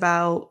this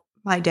about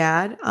my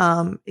dad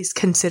is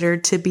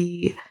considered to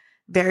be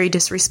very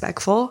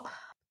disrespectful.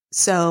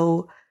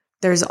 So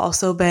there's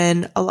also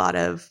been a lot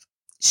of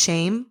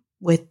shame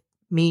with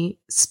me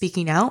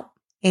speaking out.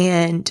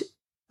 And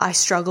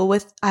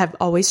I've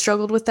always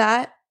struggled with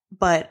that.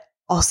 But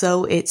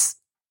also it's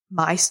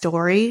my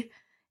story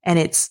and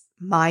it's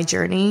my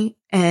journey.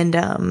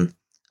 And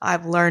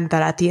I've learned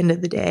that at the end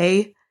of the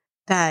day,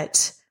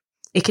 that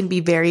it can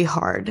be very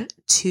hard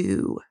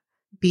to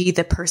be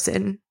the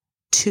person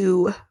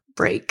to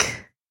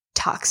break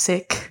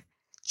toxic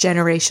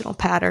generational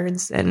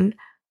patterns.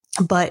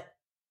 But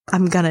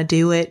I'm going to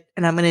do it,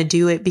 and I'm going to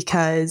do it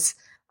because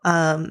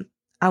I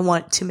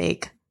want to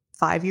make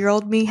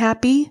 5-year-old me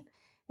happy,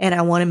 and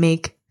I want to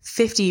make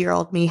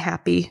 50-year-old me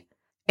happy.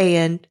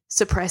 And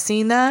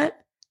suppressing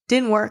that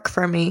didn't work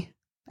for me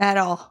at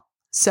all.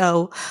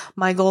 So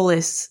my goal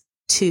is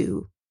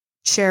to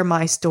share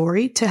my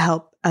story to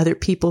help other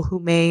people who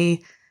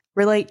may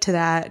relate to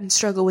that and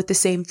struggle with the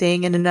same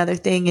thing. And another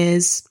thing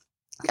is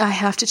I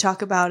have to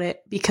talk about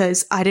it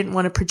because I didn't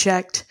want to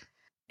project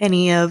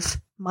any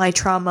of my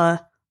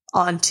trauma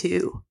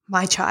onto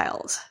my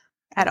child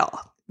at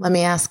all. Let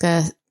me ask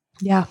a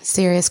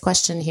serious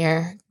question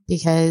here,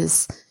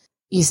 because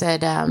you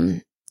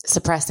said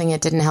suppressing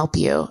it didn't help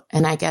you.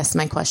 And I guess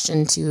my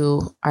question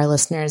to our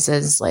listeners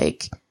is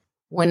like,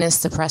 when has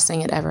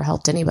suppressing it ever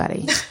helped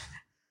anybody?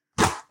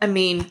 I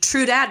mean,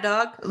 true that,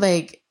 dog.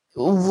 Like,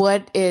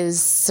 what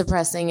is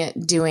suppressing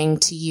it doing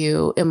to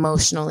you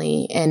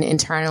emotionally and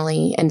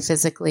internally and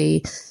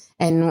physically?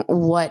 And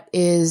what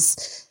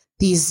is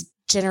these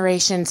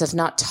generations of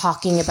not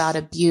talking about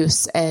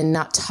abuse and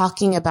not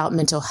talking about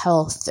mental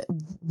health?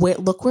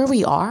 Look where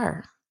we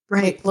are.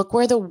 Right. Like, look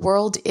where the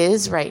world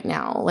is right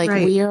now. Like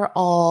we are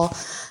all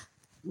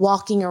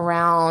walking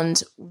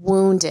around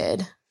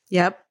wounded.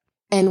 Yep.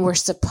 And we're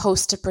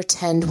supposed to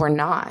pretend we're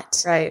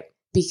not. Right.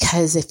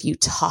 Because if you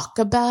talk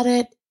about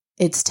it,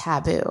 it's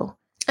taboo.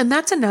 And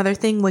that's another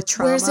thing with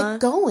trauma. Where's it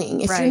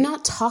going? If you're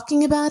not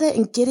talking about it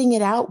and getting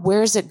it out,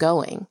 where's it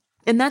going?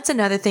 And that's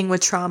another thing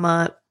with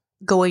trauma.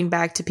 Going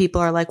back to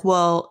people are like,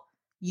 well,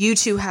 you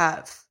two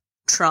have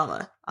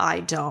trauma.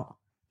 I don't.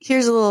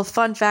 Here's a little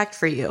fun fact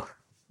for you.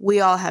 We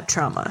all have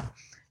trauma.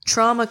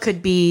 Trauma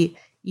could be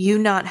you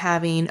not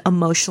having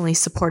emotionally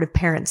supportive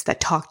parents that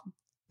talk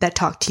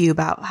to you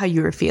about how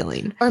you were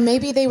feeling. Or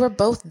maybe they were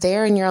both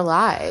there in your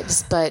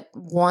lives, but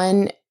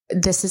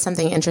this is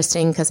something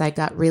interesting because I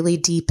got really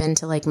deep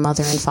into like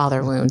mother and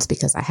father wounds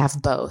because I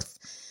have both.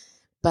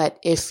 But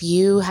if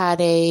you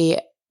had a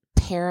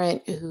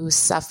parent who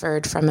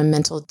suffered from a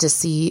mental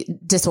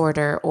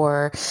disorder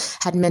or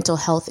had mental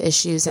health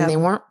issues and they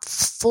weren't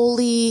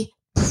fully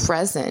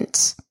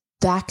present,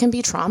 that can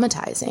be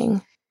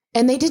traumatizing.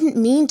 And they didn't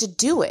mean to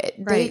do it.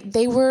 Right.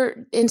 They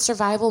were in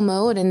survival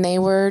mode and they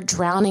were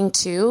drowning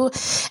too.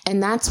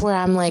 And that's where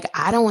I'm like,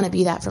 I don't want to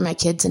be that for my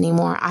kids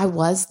anymore. I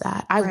was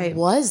that. I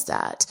was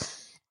that.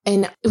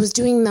 And it was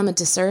doing them a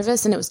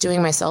disservice and it was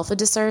doing myself a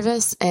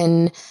disservice.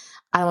 And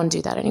I don't want to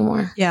do that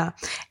anymore. Yeah.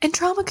 And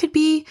trauma could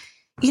be,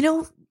 you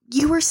know,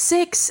 you were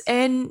 6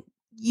 and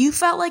you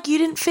felt like you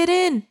didn't fit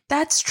in.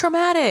 That's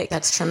traumatic.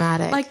 That's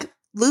traumatic. Like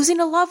losing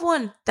a loved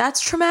one. That's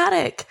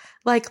traumatic.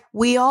 Like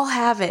we all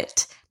have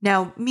it.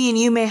 Now, me and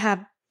you may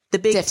have the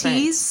big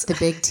T's. The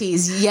big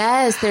T's.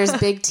 Yes, there's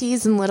big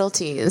T's and little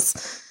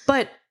T's.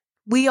 But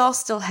we all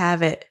still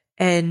have it.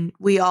 And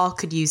we all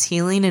could use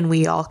healing and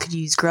we all could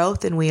use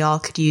growth and we all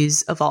could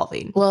use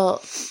evolving.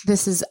 Well,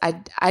 this is,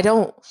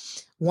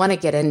 want to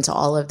get into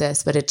all of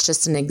this, but it's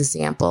just an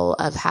example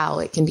of how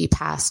it can be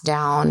passed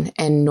down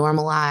and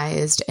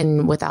normalized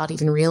and without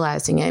even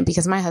realizing it.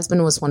 Because my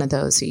husband was one of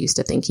those who used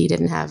to think he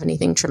didn't have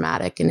anything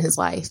traumatic in his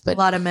life. But a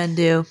lot of men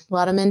do. A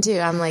lot of men do.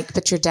 I'm like,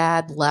 but your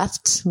dad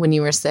left when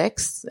you were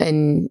 6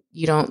 and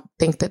you don't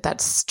think that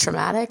that's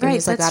traumatic? And right,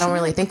 he's like, I don't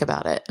really think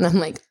about it. And I'm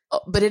like,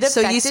 oh, but it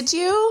affected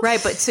you?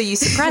 Right. But so you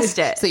suppressed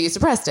it. So you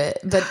suppressed it.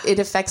 But it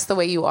affects the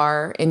way you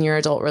are in your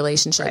adult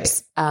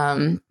relationships.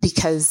 Right.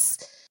 Because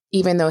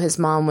even though his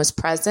mom was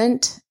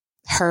present,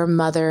 her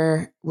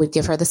mother would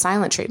give her the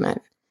silent treatment.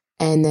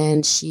 And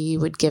then she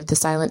would give the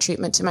silent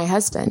treatment to my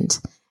husband.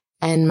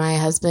 And my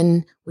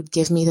husband would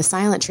give me the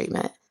silent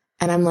treatment.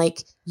 And I'm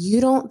like,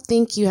 you don't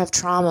think you have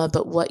trauma,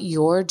 but what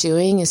you're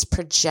doing is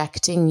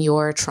projecting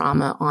your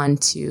trauma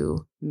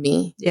onto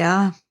me.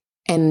 Yeah.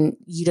 And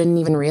you didn't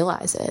even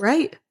realize it.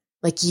 Right.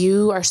 Like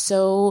you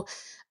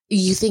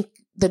think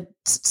the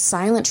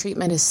silent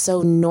treatment is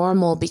so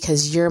normal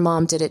because your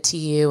mom did it to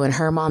you and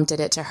her mom did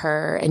it to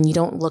her, and you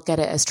don't look at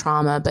it as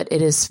trauma, but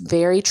it is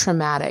very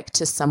traumatic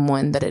to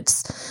someone that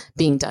it's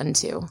being done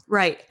to.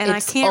 Right. And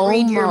it's I can't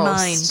read your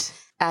mind.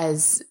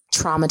 As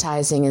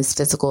traumatizing as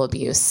physical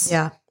abuse.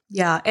 Yeah.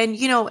 Yeah. And,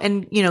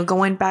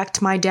 going back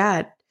to my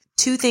dad,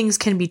 2 things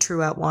can be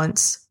true at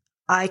once.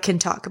 I can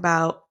talk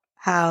about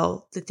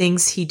how the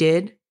things he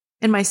did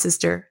and my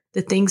sister,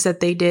 the things that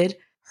they did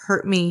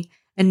hurt me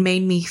and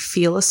made me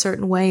feel a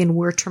certain way and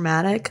were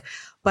traumatic.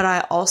 But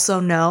I also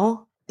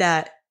know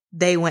that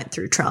they went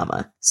through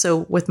trauma.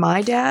 So with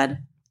my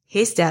dad,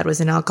 his dad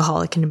was an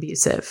alcoholic and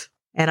abusive.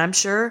 And I'm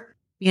sure,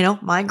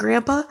 my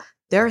grandpa,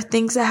 there are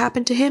things that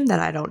happened to him that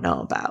I don't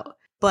know about.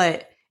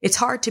 But it's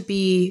hard to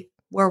be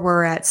where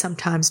we're at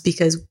sometimes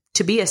because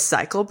to be a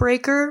cycle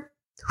breaker,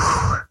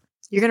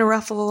 you're going to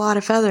ruffle a lot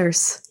of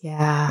feathers.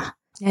 Yeah.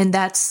 And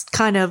that's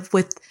kind of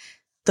with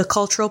the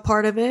cultural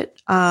part of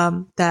it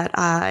that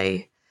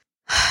I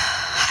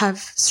have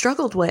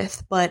struggled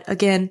with. But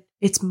again,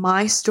 it's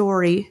my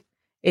story.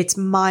 It's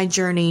my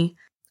journey.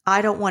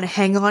 I don't want to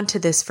hang on to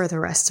this for the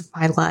rest of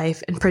my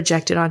life and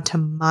project it onto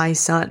my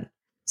son.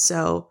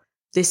 So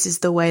this is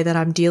the way that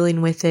I'm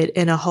dealing with it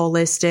in a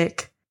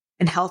holistic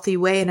and healthy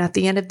way. And at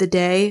the end of the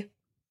day,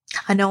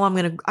 I know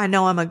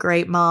I'm a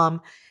great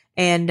mom.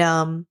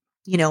 And,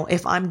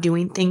 if I'm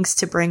doing things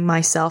to bring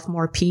myself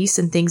more peace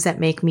and things that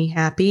make me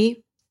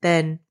happy,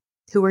 then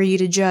who are you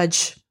to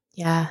judge?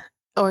 Yeah.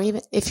 Or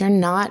even if you're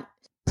not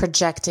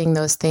projecting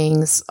those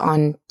things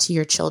onto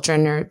your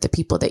children or the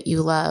people that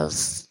you love,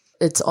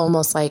 it's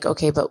almost like,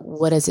 okay, but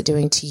what is it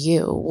doing to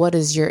you? What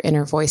is your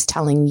inner voice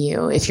telling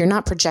you? If you're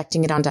not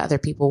projecting it onto other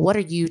people, what are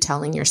you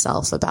telling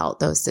yourself about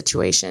those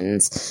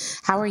situations?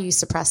 How are you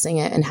suppressing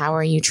it? And how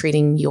are you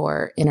treating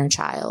your inner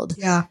child?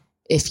 Yeah.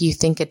 If you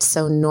think it's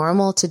so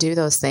normal to do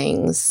those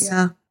things,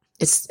 yeah,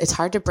 it's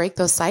hard to break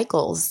those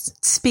cycles.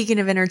 Speaking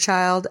of inner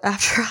child,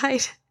 after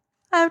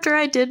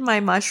I did my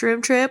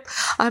mushroom trip,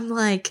 I'm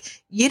like,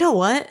 you know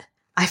what?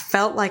 I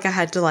felt like I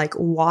had to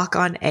walk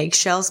on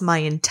eggshells my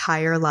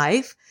entire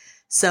life.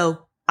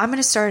 So I'm going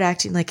to start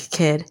acting like a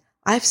kid.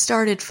 I've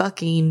started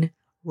fucking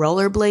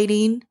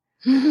rollerblading.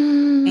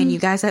 And you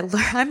guys,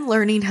 I'm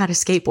learning how to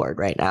skateboard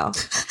right now.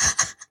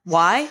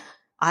 Why?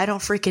 I don't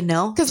freaking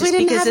know. Because we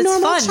didn't have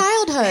normal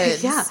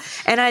childhoods. Yeah.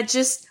 And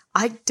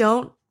I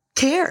don't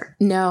care.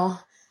 No.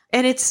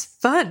 And it's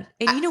fun.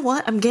 And you know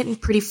what? I'm getting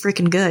pretty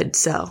freaking good.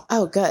 So.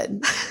 Oh,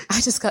 good. I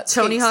just got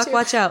Tony Hawk, too.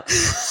 watch out.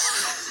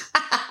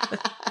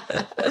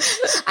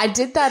 I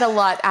did that a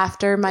lot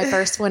after my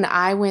first one.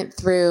 I went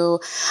through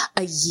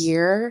a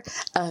year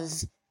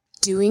of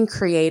doing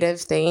creative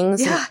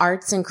things and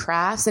arts and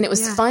crafts. And it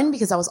was fun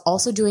because I was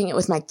also doing it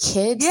with my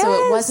kids. Yes. So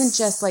it wasn't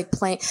just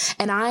playing.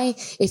 And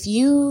if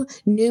you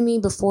knew me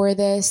before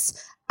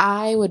this,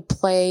 I would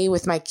play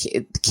with my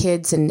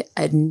kids in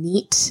a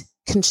neat,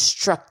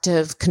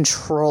 constructive,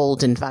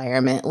 controlled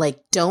environment.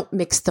 Don't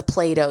mix the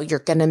Play-Doh. You're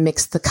going to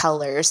mix the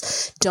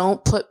colors.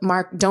 Don't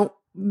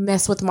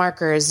mess with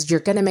markers.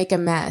 You're going to make a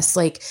mess.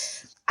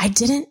 I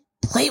didn't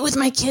play with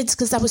my kids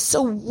because I was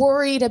so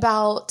worried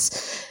about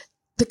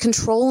the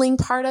controlling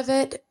part of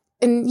it.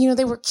 And,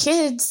 they were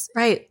kids.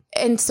 Right.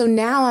 And so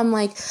now I'm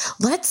like,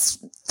 let's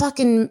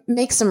fucking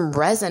make some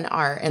resin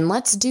art and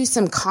let's do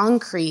some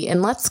concrete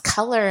and let's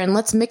color and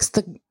let's mix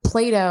the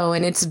Play-Doh.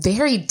 And it's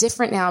very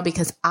different now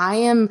because I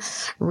am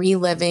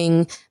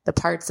reliving the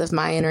parts of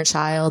my inner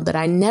child that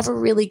I never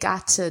really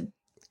got to.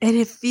 And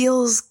it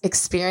feels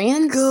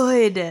experience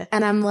good.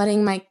 And I'm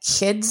letting my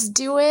kids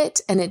do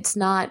it. And it's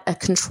not a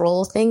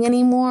control thing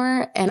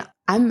anymore. And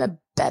I'm a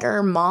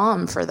better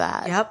mom for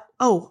that. Yep.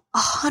 Oh,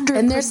 100%.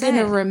 And they're going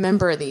to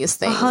remember these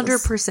things.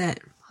 100%.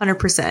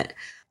 100%.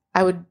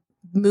 I would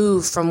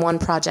move from one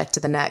project to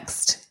the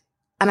next.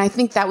 And I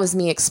think that was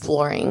me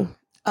exploring.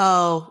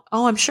 Oh,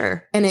 I'm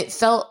sure. And it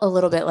felt a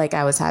little bit like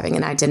I was having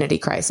an identity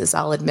crisis.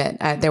 I'll admit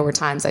there were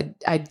times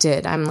I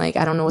did. I'm like,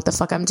 I don't know what the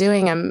fuck I'm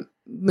doing. I'm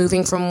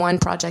moving from one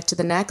project to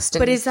the next.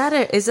 But is that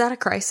a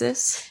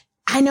crisis?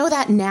 I know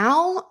that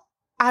now.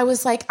 I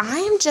was like, I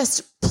am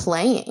just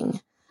playing.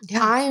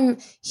 Yeah.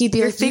 He'd be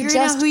You're like, figuring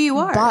out who you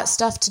are. Bought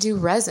stuff to do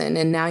resin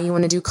and now you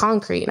want to do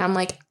concrete. And I'm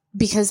like,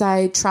 because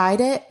I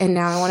tried it and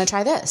now I want to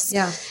try this.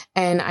 Yeah.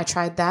 And I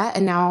tried that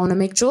and now I want to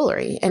make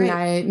jewelry. And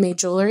I made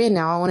jewelry and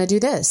now I want to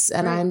do this.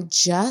 And I'm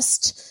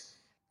just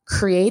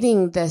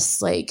creating this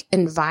like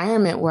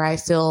environment where I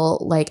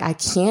feel like I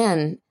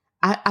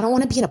don't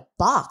want to be in a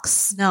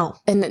box. No.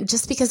 And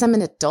just because I'm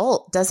an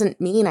adult doesn't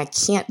mean I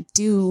can't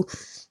do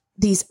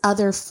these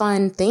other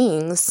fun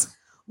things.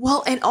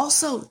 Well, and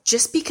also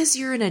just because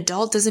you're an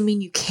adult doesn't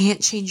mean you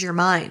can't change your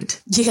mind.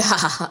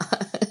 Yeah.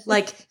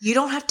 Like you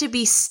don't have to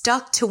be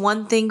stuck to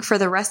one thing for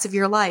the rest of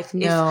your life.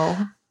 No.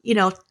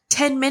 If,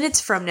 10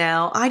 minutes from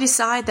now, I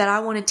decide that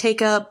I want to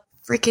take up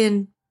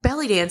freaking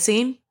belly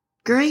dancing.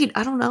 Great.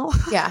 I don't know.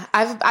 Yeah.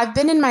 I've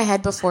been in my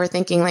head before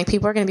thinking like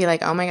people are going to be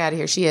like, oh my God,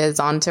 here she is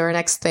on to her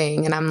next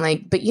thing. And I'm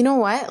like, but you know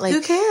what? Like,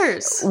 who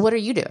cares? What are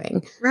you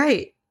doing?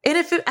 Right. And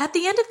at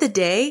the end of the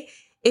day,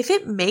 if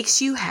it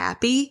makes you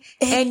happy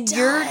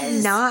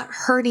you're not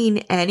hurting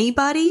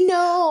anybody,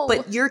 no,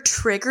 but you're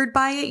triggered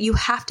by it, you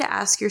have to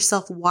ask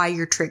yourself why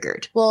you're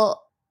triggered.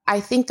 Well, I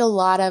think a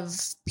lot of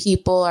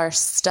people are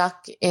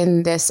stuck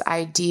in this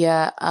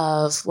idea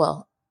of,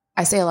 well,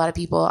 I say a lot of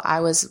people,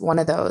 I was one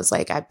of those,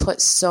 like I put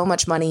so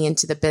much money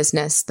into the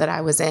business that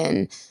I was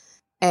in.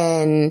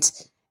 And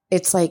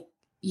it's like,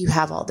 you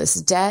have all this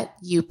debt,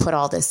 you put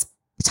all this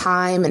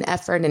time and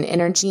effort and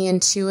energy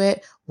into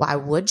it. Why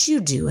would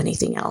you do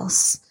anything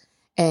else?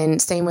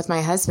 And same with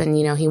my husband,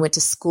 he went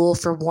to school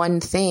for one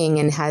thing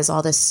and has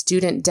all this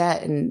student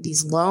debt and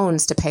these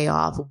loans to pay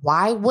off.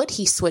 Why would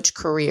he switch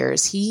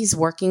careers? He's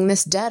working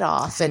this debt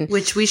off. And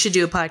which we should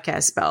do a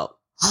podcast about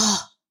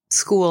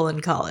school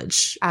and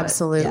college.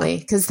 Absolutely.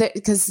 Because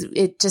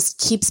it just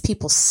keeps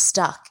people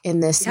stuck in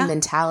this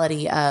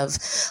mentality of,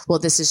 well,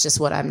 this is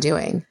just what I'm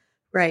doing.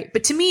 Right.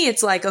 But to me,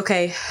 it's like,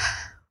 okay,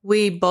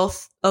 we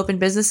both opened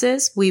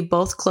businesses. We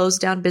both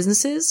closed down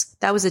businesses.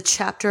 That was a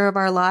chapter of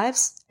our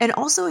lives and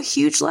also a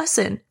huge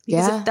lesson.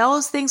 Because if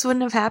those things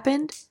wouldn't have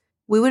happened,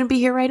 we wouldn't be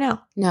here right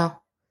now. No.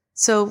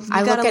 So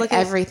I look at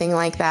everything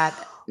like that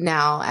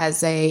now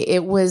as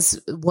it was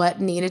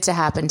what needed to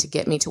happen to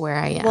get me to where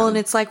I am. Well, and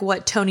it's like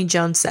what Tony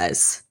Jones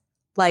says,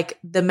 like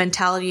the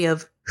mentality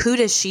of who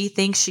does she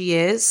think she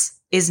is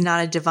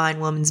not a divine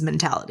woman's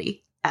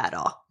mentality at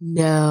all.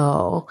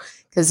 No,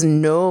 because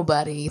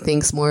nobody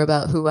thinks more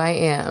about who I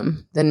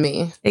am than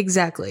me.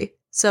 Exactly.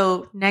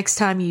 So next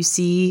time you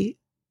see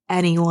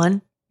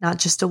anyone, not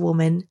just a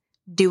woman,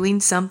 doing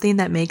something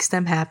that makes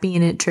them happy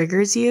and it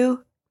triggers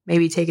you,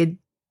 maybe take a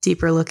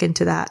deeper look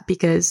into that,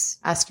 because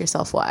ask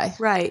yourself why.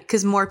 Right.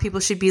 Because more people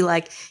should be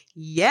like,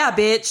 yeah,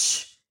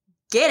 bitch,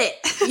 get it.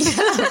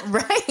 Yeah,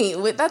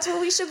 right. That's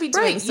what we should be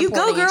doing. Right. You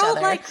go, girl.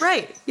 Like,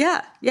 right.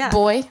 Yeah. Yeah.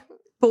 Boy,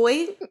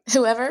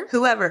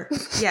 whoever.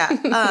 Yeah.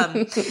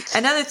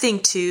 Another thing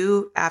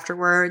too,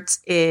 afterwards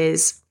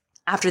is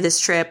after this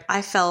trip,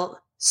 I felt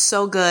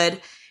so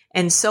good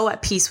and so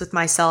at peace with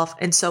myself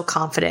and so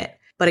confident.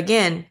 But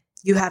again,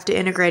 you have to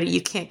integrate it.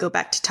 You can't go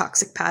back to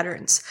toxic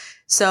patterns.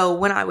 So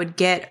when I would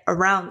get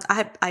around,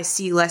 I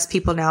see less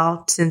people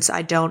now since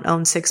I don't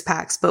own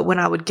 6-packs, but when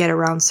I would get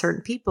around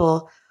certain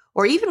people,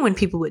 or even when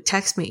people would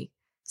text me,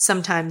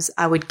 sometimes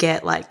I would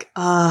get like,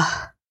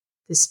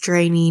 this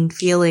draining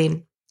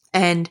feeling.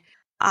 And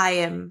I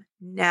am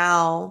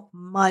now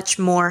much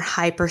more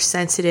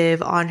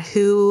hypersensitive on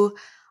who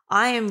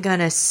I am going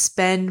to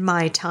spend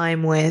my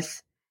time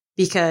with,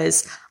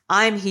 because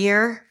I'm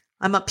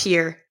up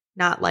here,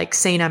 not like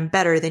saying I'm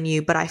better than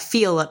you, but I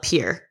feel up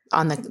here.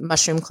 On the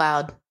mushroom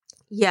cloud.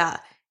 Yeah.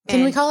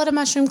 Can we call it a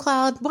mushroom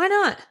cloud? Why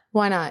not?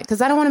 Why not?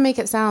 Because I don't want to make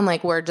it sound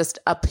like we're just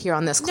up here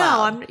on this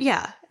cloud.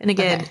 No, And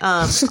again, okay.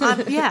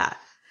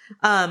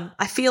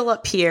 I feel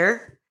up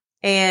here,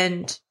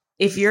 and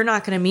if you're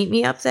not going to meet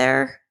me up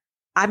there,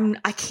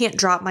 I can't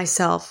drop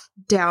myself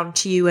down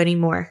to you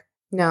anymore.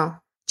 No.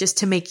 Just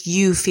to make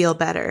you feel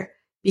better,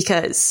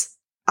 because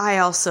I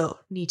also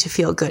need to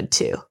feel good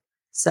too.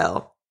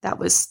 So that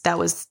was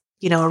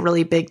a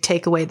really big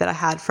takeaway that I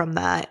had from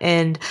that.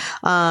 And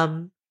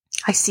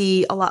I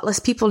see a lot less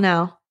people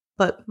now,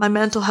 but my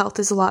mental health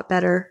is a lot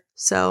better.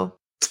 So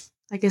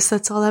I guess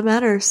that's all that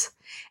matters.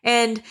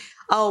 And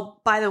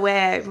by the way,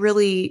 I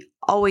really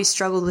always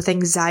struggled with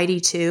anxiety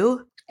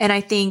too. And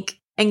I think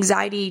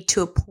anxiety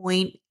to a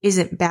point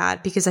isn't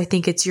bad, because I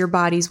think it's your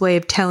body's way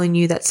of telling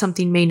you that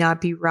something may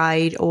not be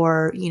right,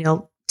 or,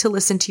 to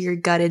listen to your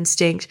gut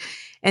instinct.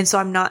 And so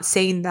I'm not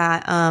saying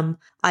that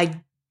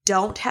I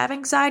don't have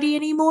anxiety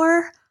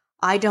anymore.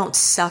 I don't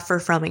suffer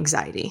from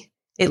anxiety.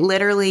 It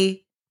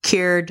literally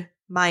cured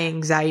my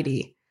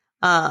anxiety.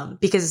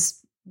 Because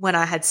when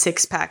I had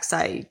 6-packs,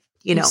 I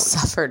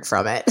suffered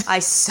from it. I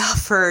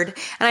suffered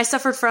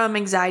from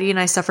anxiety, and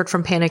I suffered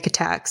from panic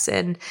attacks,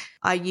 and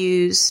I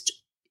used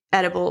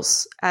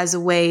edibles as a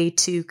way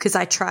because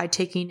I tried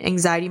taking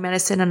anxiety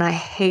medicine and I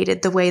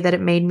hated the way that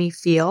it made me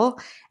feel.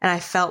 And I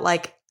felt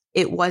like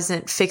it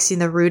wasn't fixing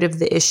the root of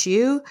the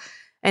issue.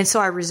 And so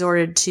I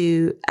resorted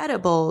to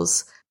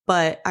edibles.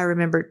 But I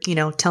remember,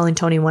 telling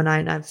Tony one night,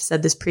 and I've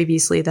said this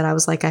previously, that I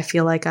was like, I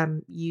feel like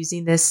I'm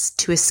using this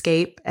to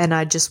escape, and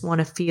I just want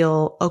to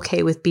feel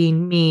okay with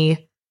being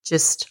me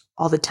just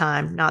all the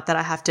time. Not that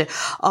I have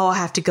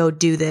to go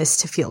do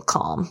this to feel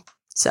calm.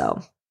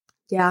 So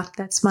yeah,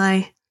 that's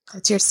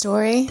your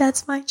story.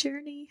 That's my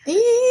journey.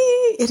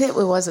 It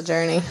was a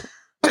journey.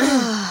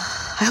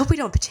 I hope we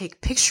don't take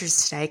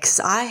pictures today because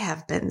I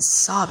have been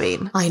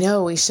sobbing. I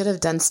know, we should have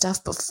done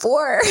stuff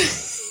before.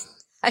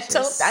 I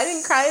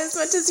didn't cry as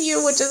much as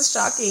you, which is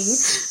shocking.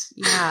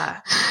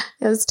 Yeah.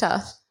 It was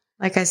tough.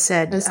 Like I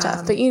said, it was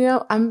tough. But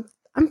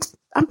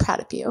I'm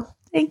proud of you.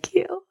 Thank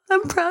you.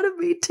 I'm proud of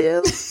me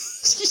too.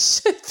 You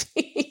should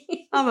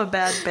be. I'm a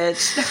bad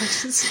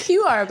bitch.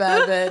 You are a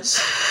bad bitch.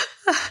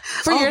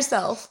 For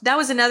yourself. That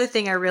was another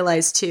thing I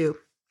realized too.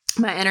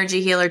 My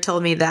energy healer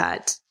told me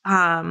that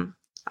I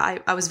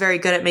was very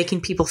good at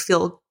making people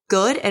feel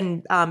good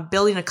and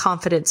building a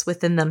confidence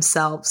within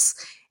themselves,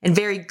 and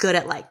very good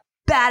at like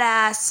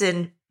badass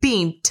and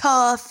being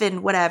tough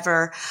and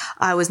whatever.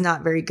 I was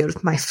not very good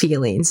with my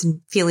feelings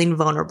and feeling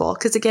vulnerable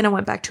because, again, I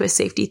went back to a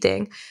safety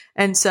thing.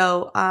 And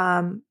so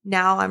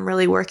now I'm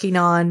really working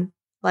on,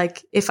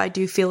 like, if I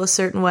do feel a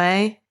certain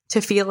way,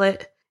 to feel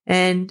it.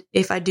 And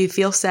if I do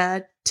feel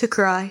sad, to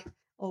cry.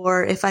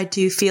 Or if I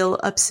do feel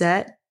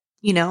upset,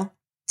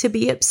 to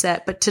be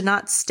upset, but to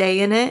not stay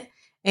in it.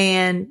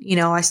 And,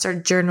 I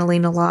started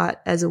journaling a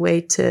lot as a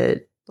way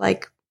to,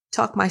 like,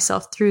 talk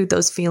myself through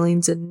those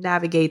feelings and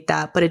navigate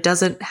that, but it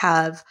doesn't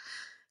have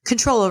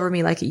control over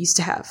me like it used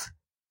to have.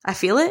 I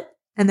feel it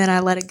and then I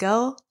let it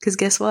go because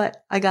guess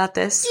what? I got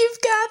this. You've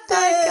got this.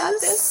 I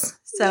got this.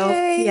 So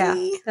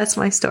yeah, that's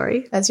my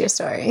story. That's your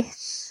story.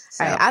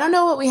 So. All right. I don't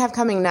know what we have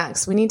coming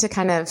next. We need to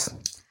kind of,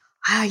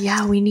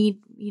 we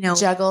need,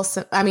 juggle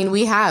some. I mean,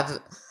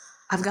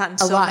 I've gotten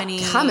so many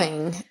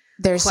coming.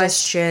 There's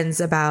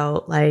questions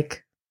about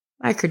like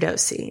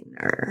microdosing,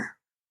 or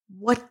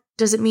what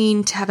does it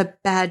mean to have a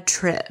bad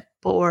trip,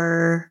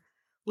 or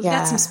we've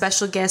got some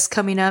special guests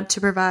coming up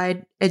to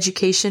provide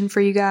education for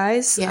you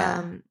guys.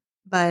 Yeah.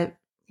 But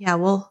yeah,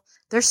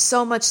 there's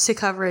so much to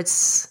cover.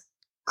 It's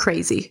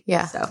crazy.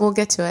 Yeah. So. We'll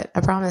get to it.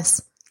 I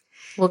promise.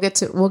 We'll get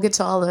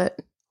to all of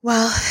it.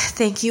 Well,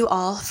 thank you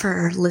all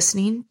for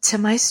listening to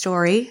my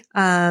story.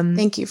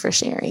 Thank you for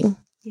sharing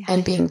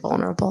and being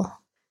vulnerable.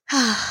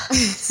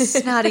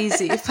 It's not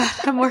easy, but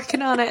I'm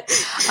working on it.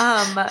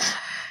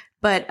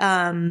 But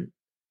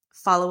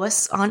follow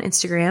us on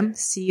Instagram,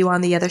 See You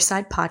on the Other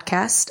Side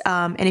podcast.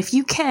 And if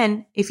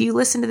you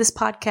listen to this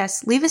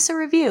podcast, leave us a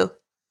review.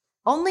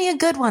 Only a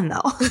good one,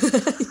 though.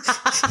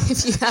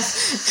 If you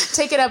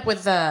take it up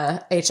with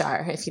the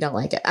HR if you don't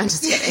like it. I'm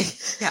just kidding.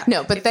 Yeah.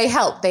 No, but they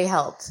help. They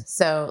help.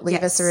 So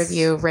leave us a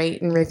review,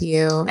 rate and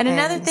review. And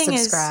another thing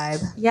subscribe.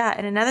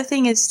 And another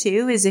thing is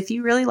if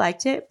you really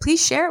liked it,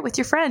 please share it with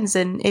your friends.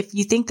 And if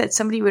you think that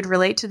somebody would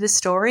relate to this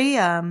story,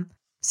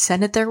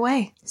 send it their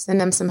way.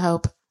 Send them some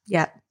hope.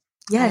 Yeah.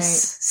 Yes.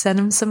 Right. Send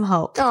them some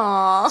hope.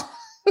 Aww.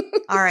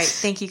 All right.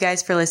 Thank you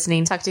guys for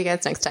listening. Talk to you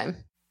guys next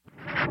time.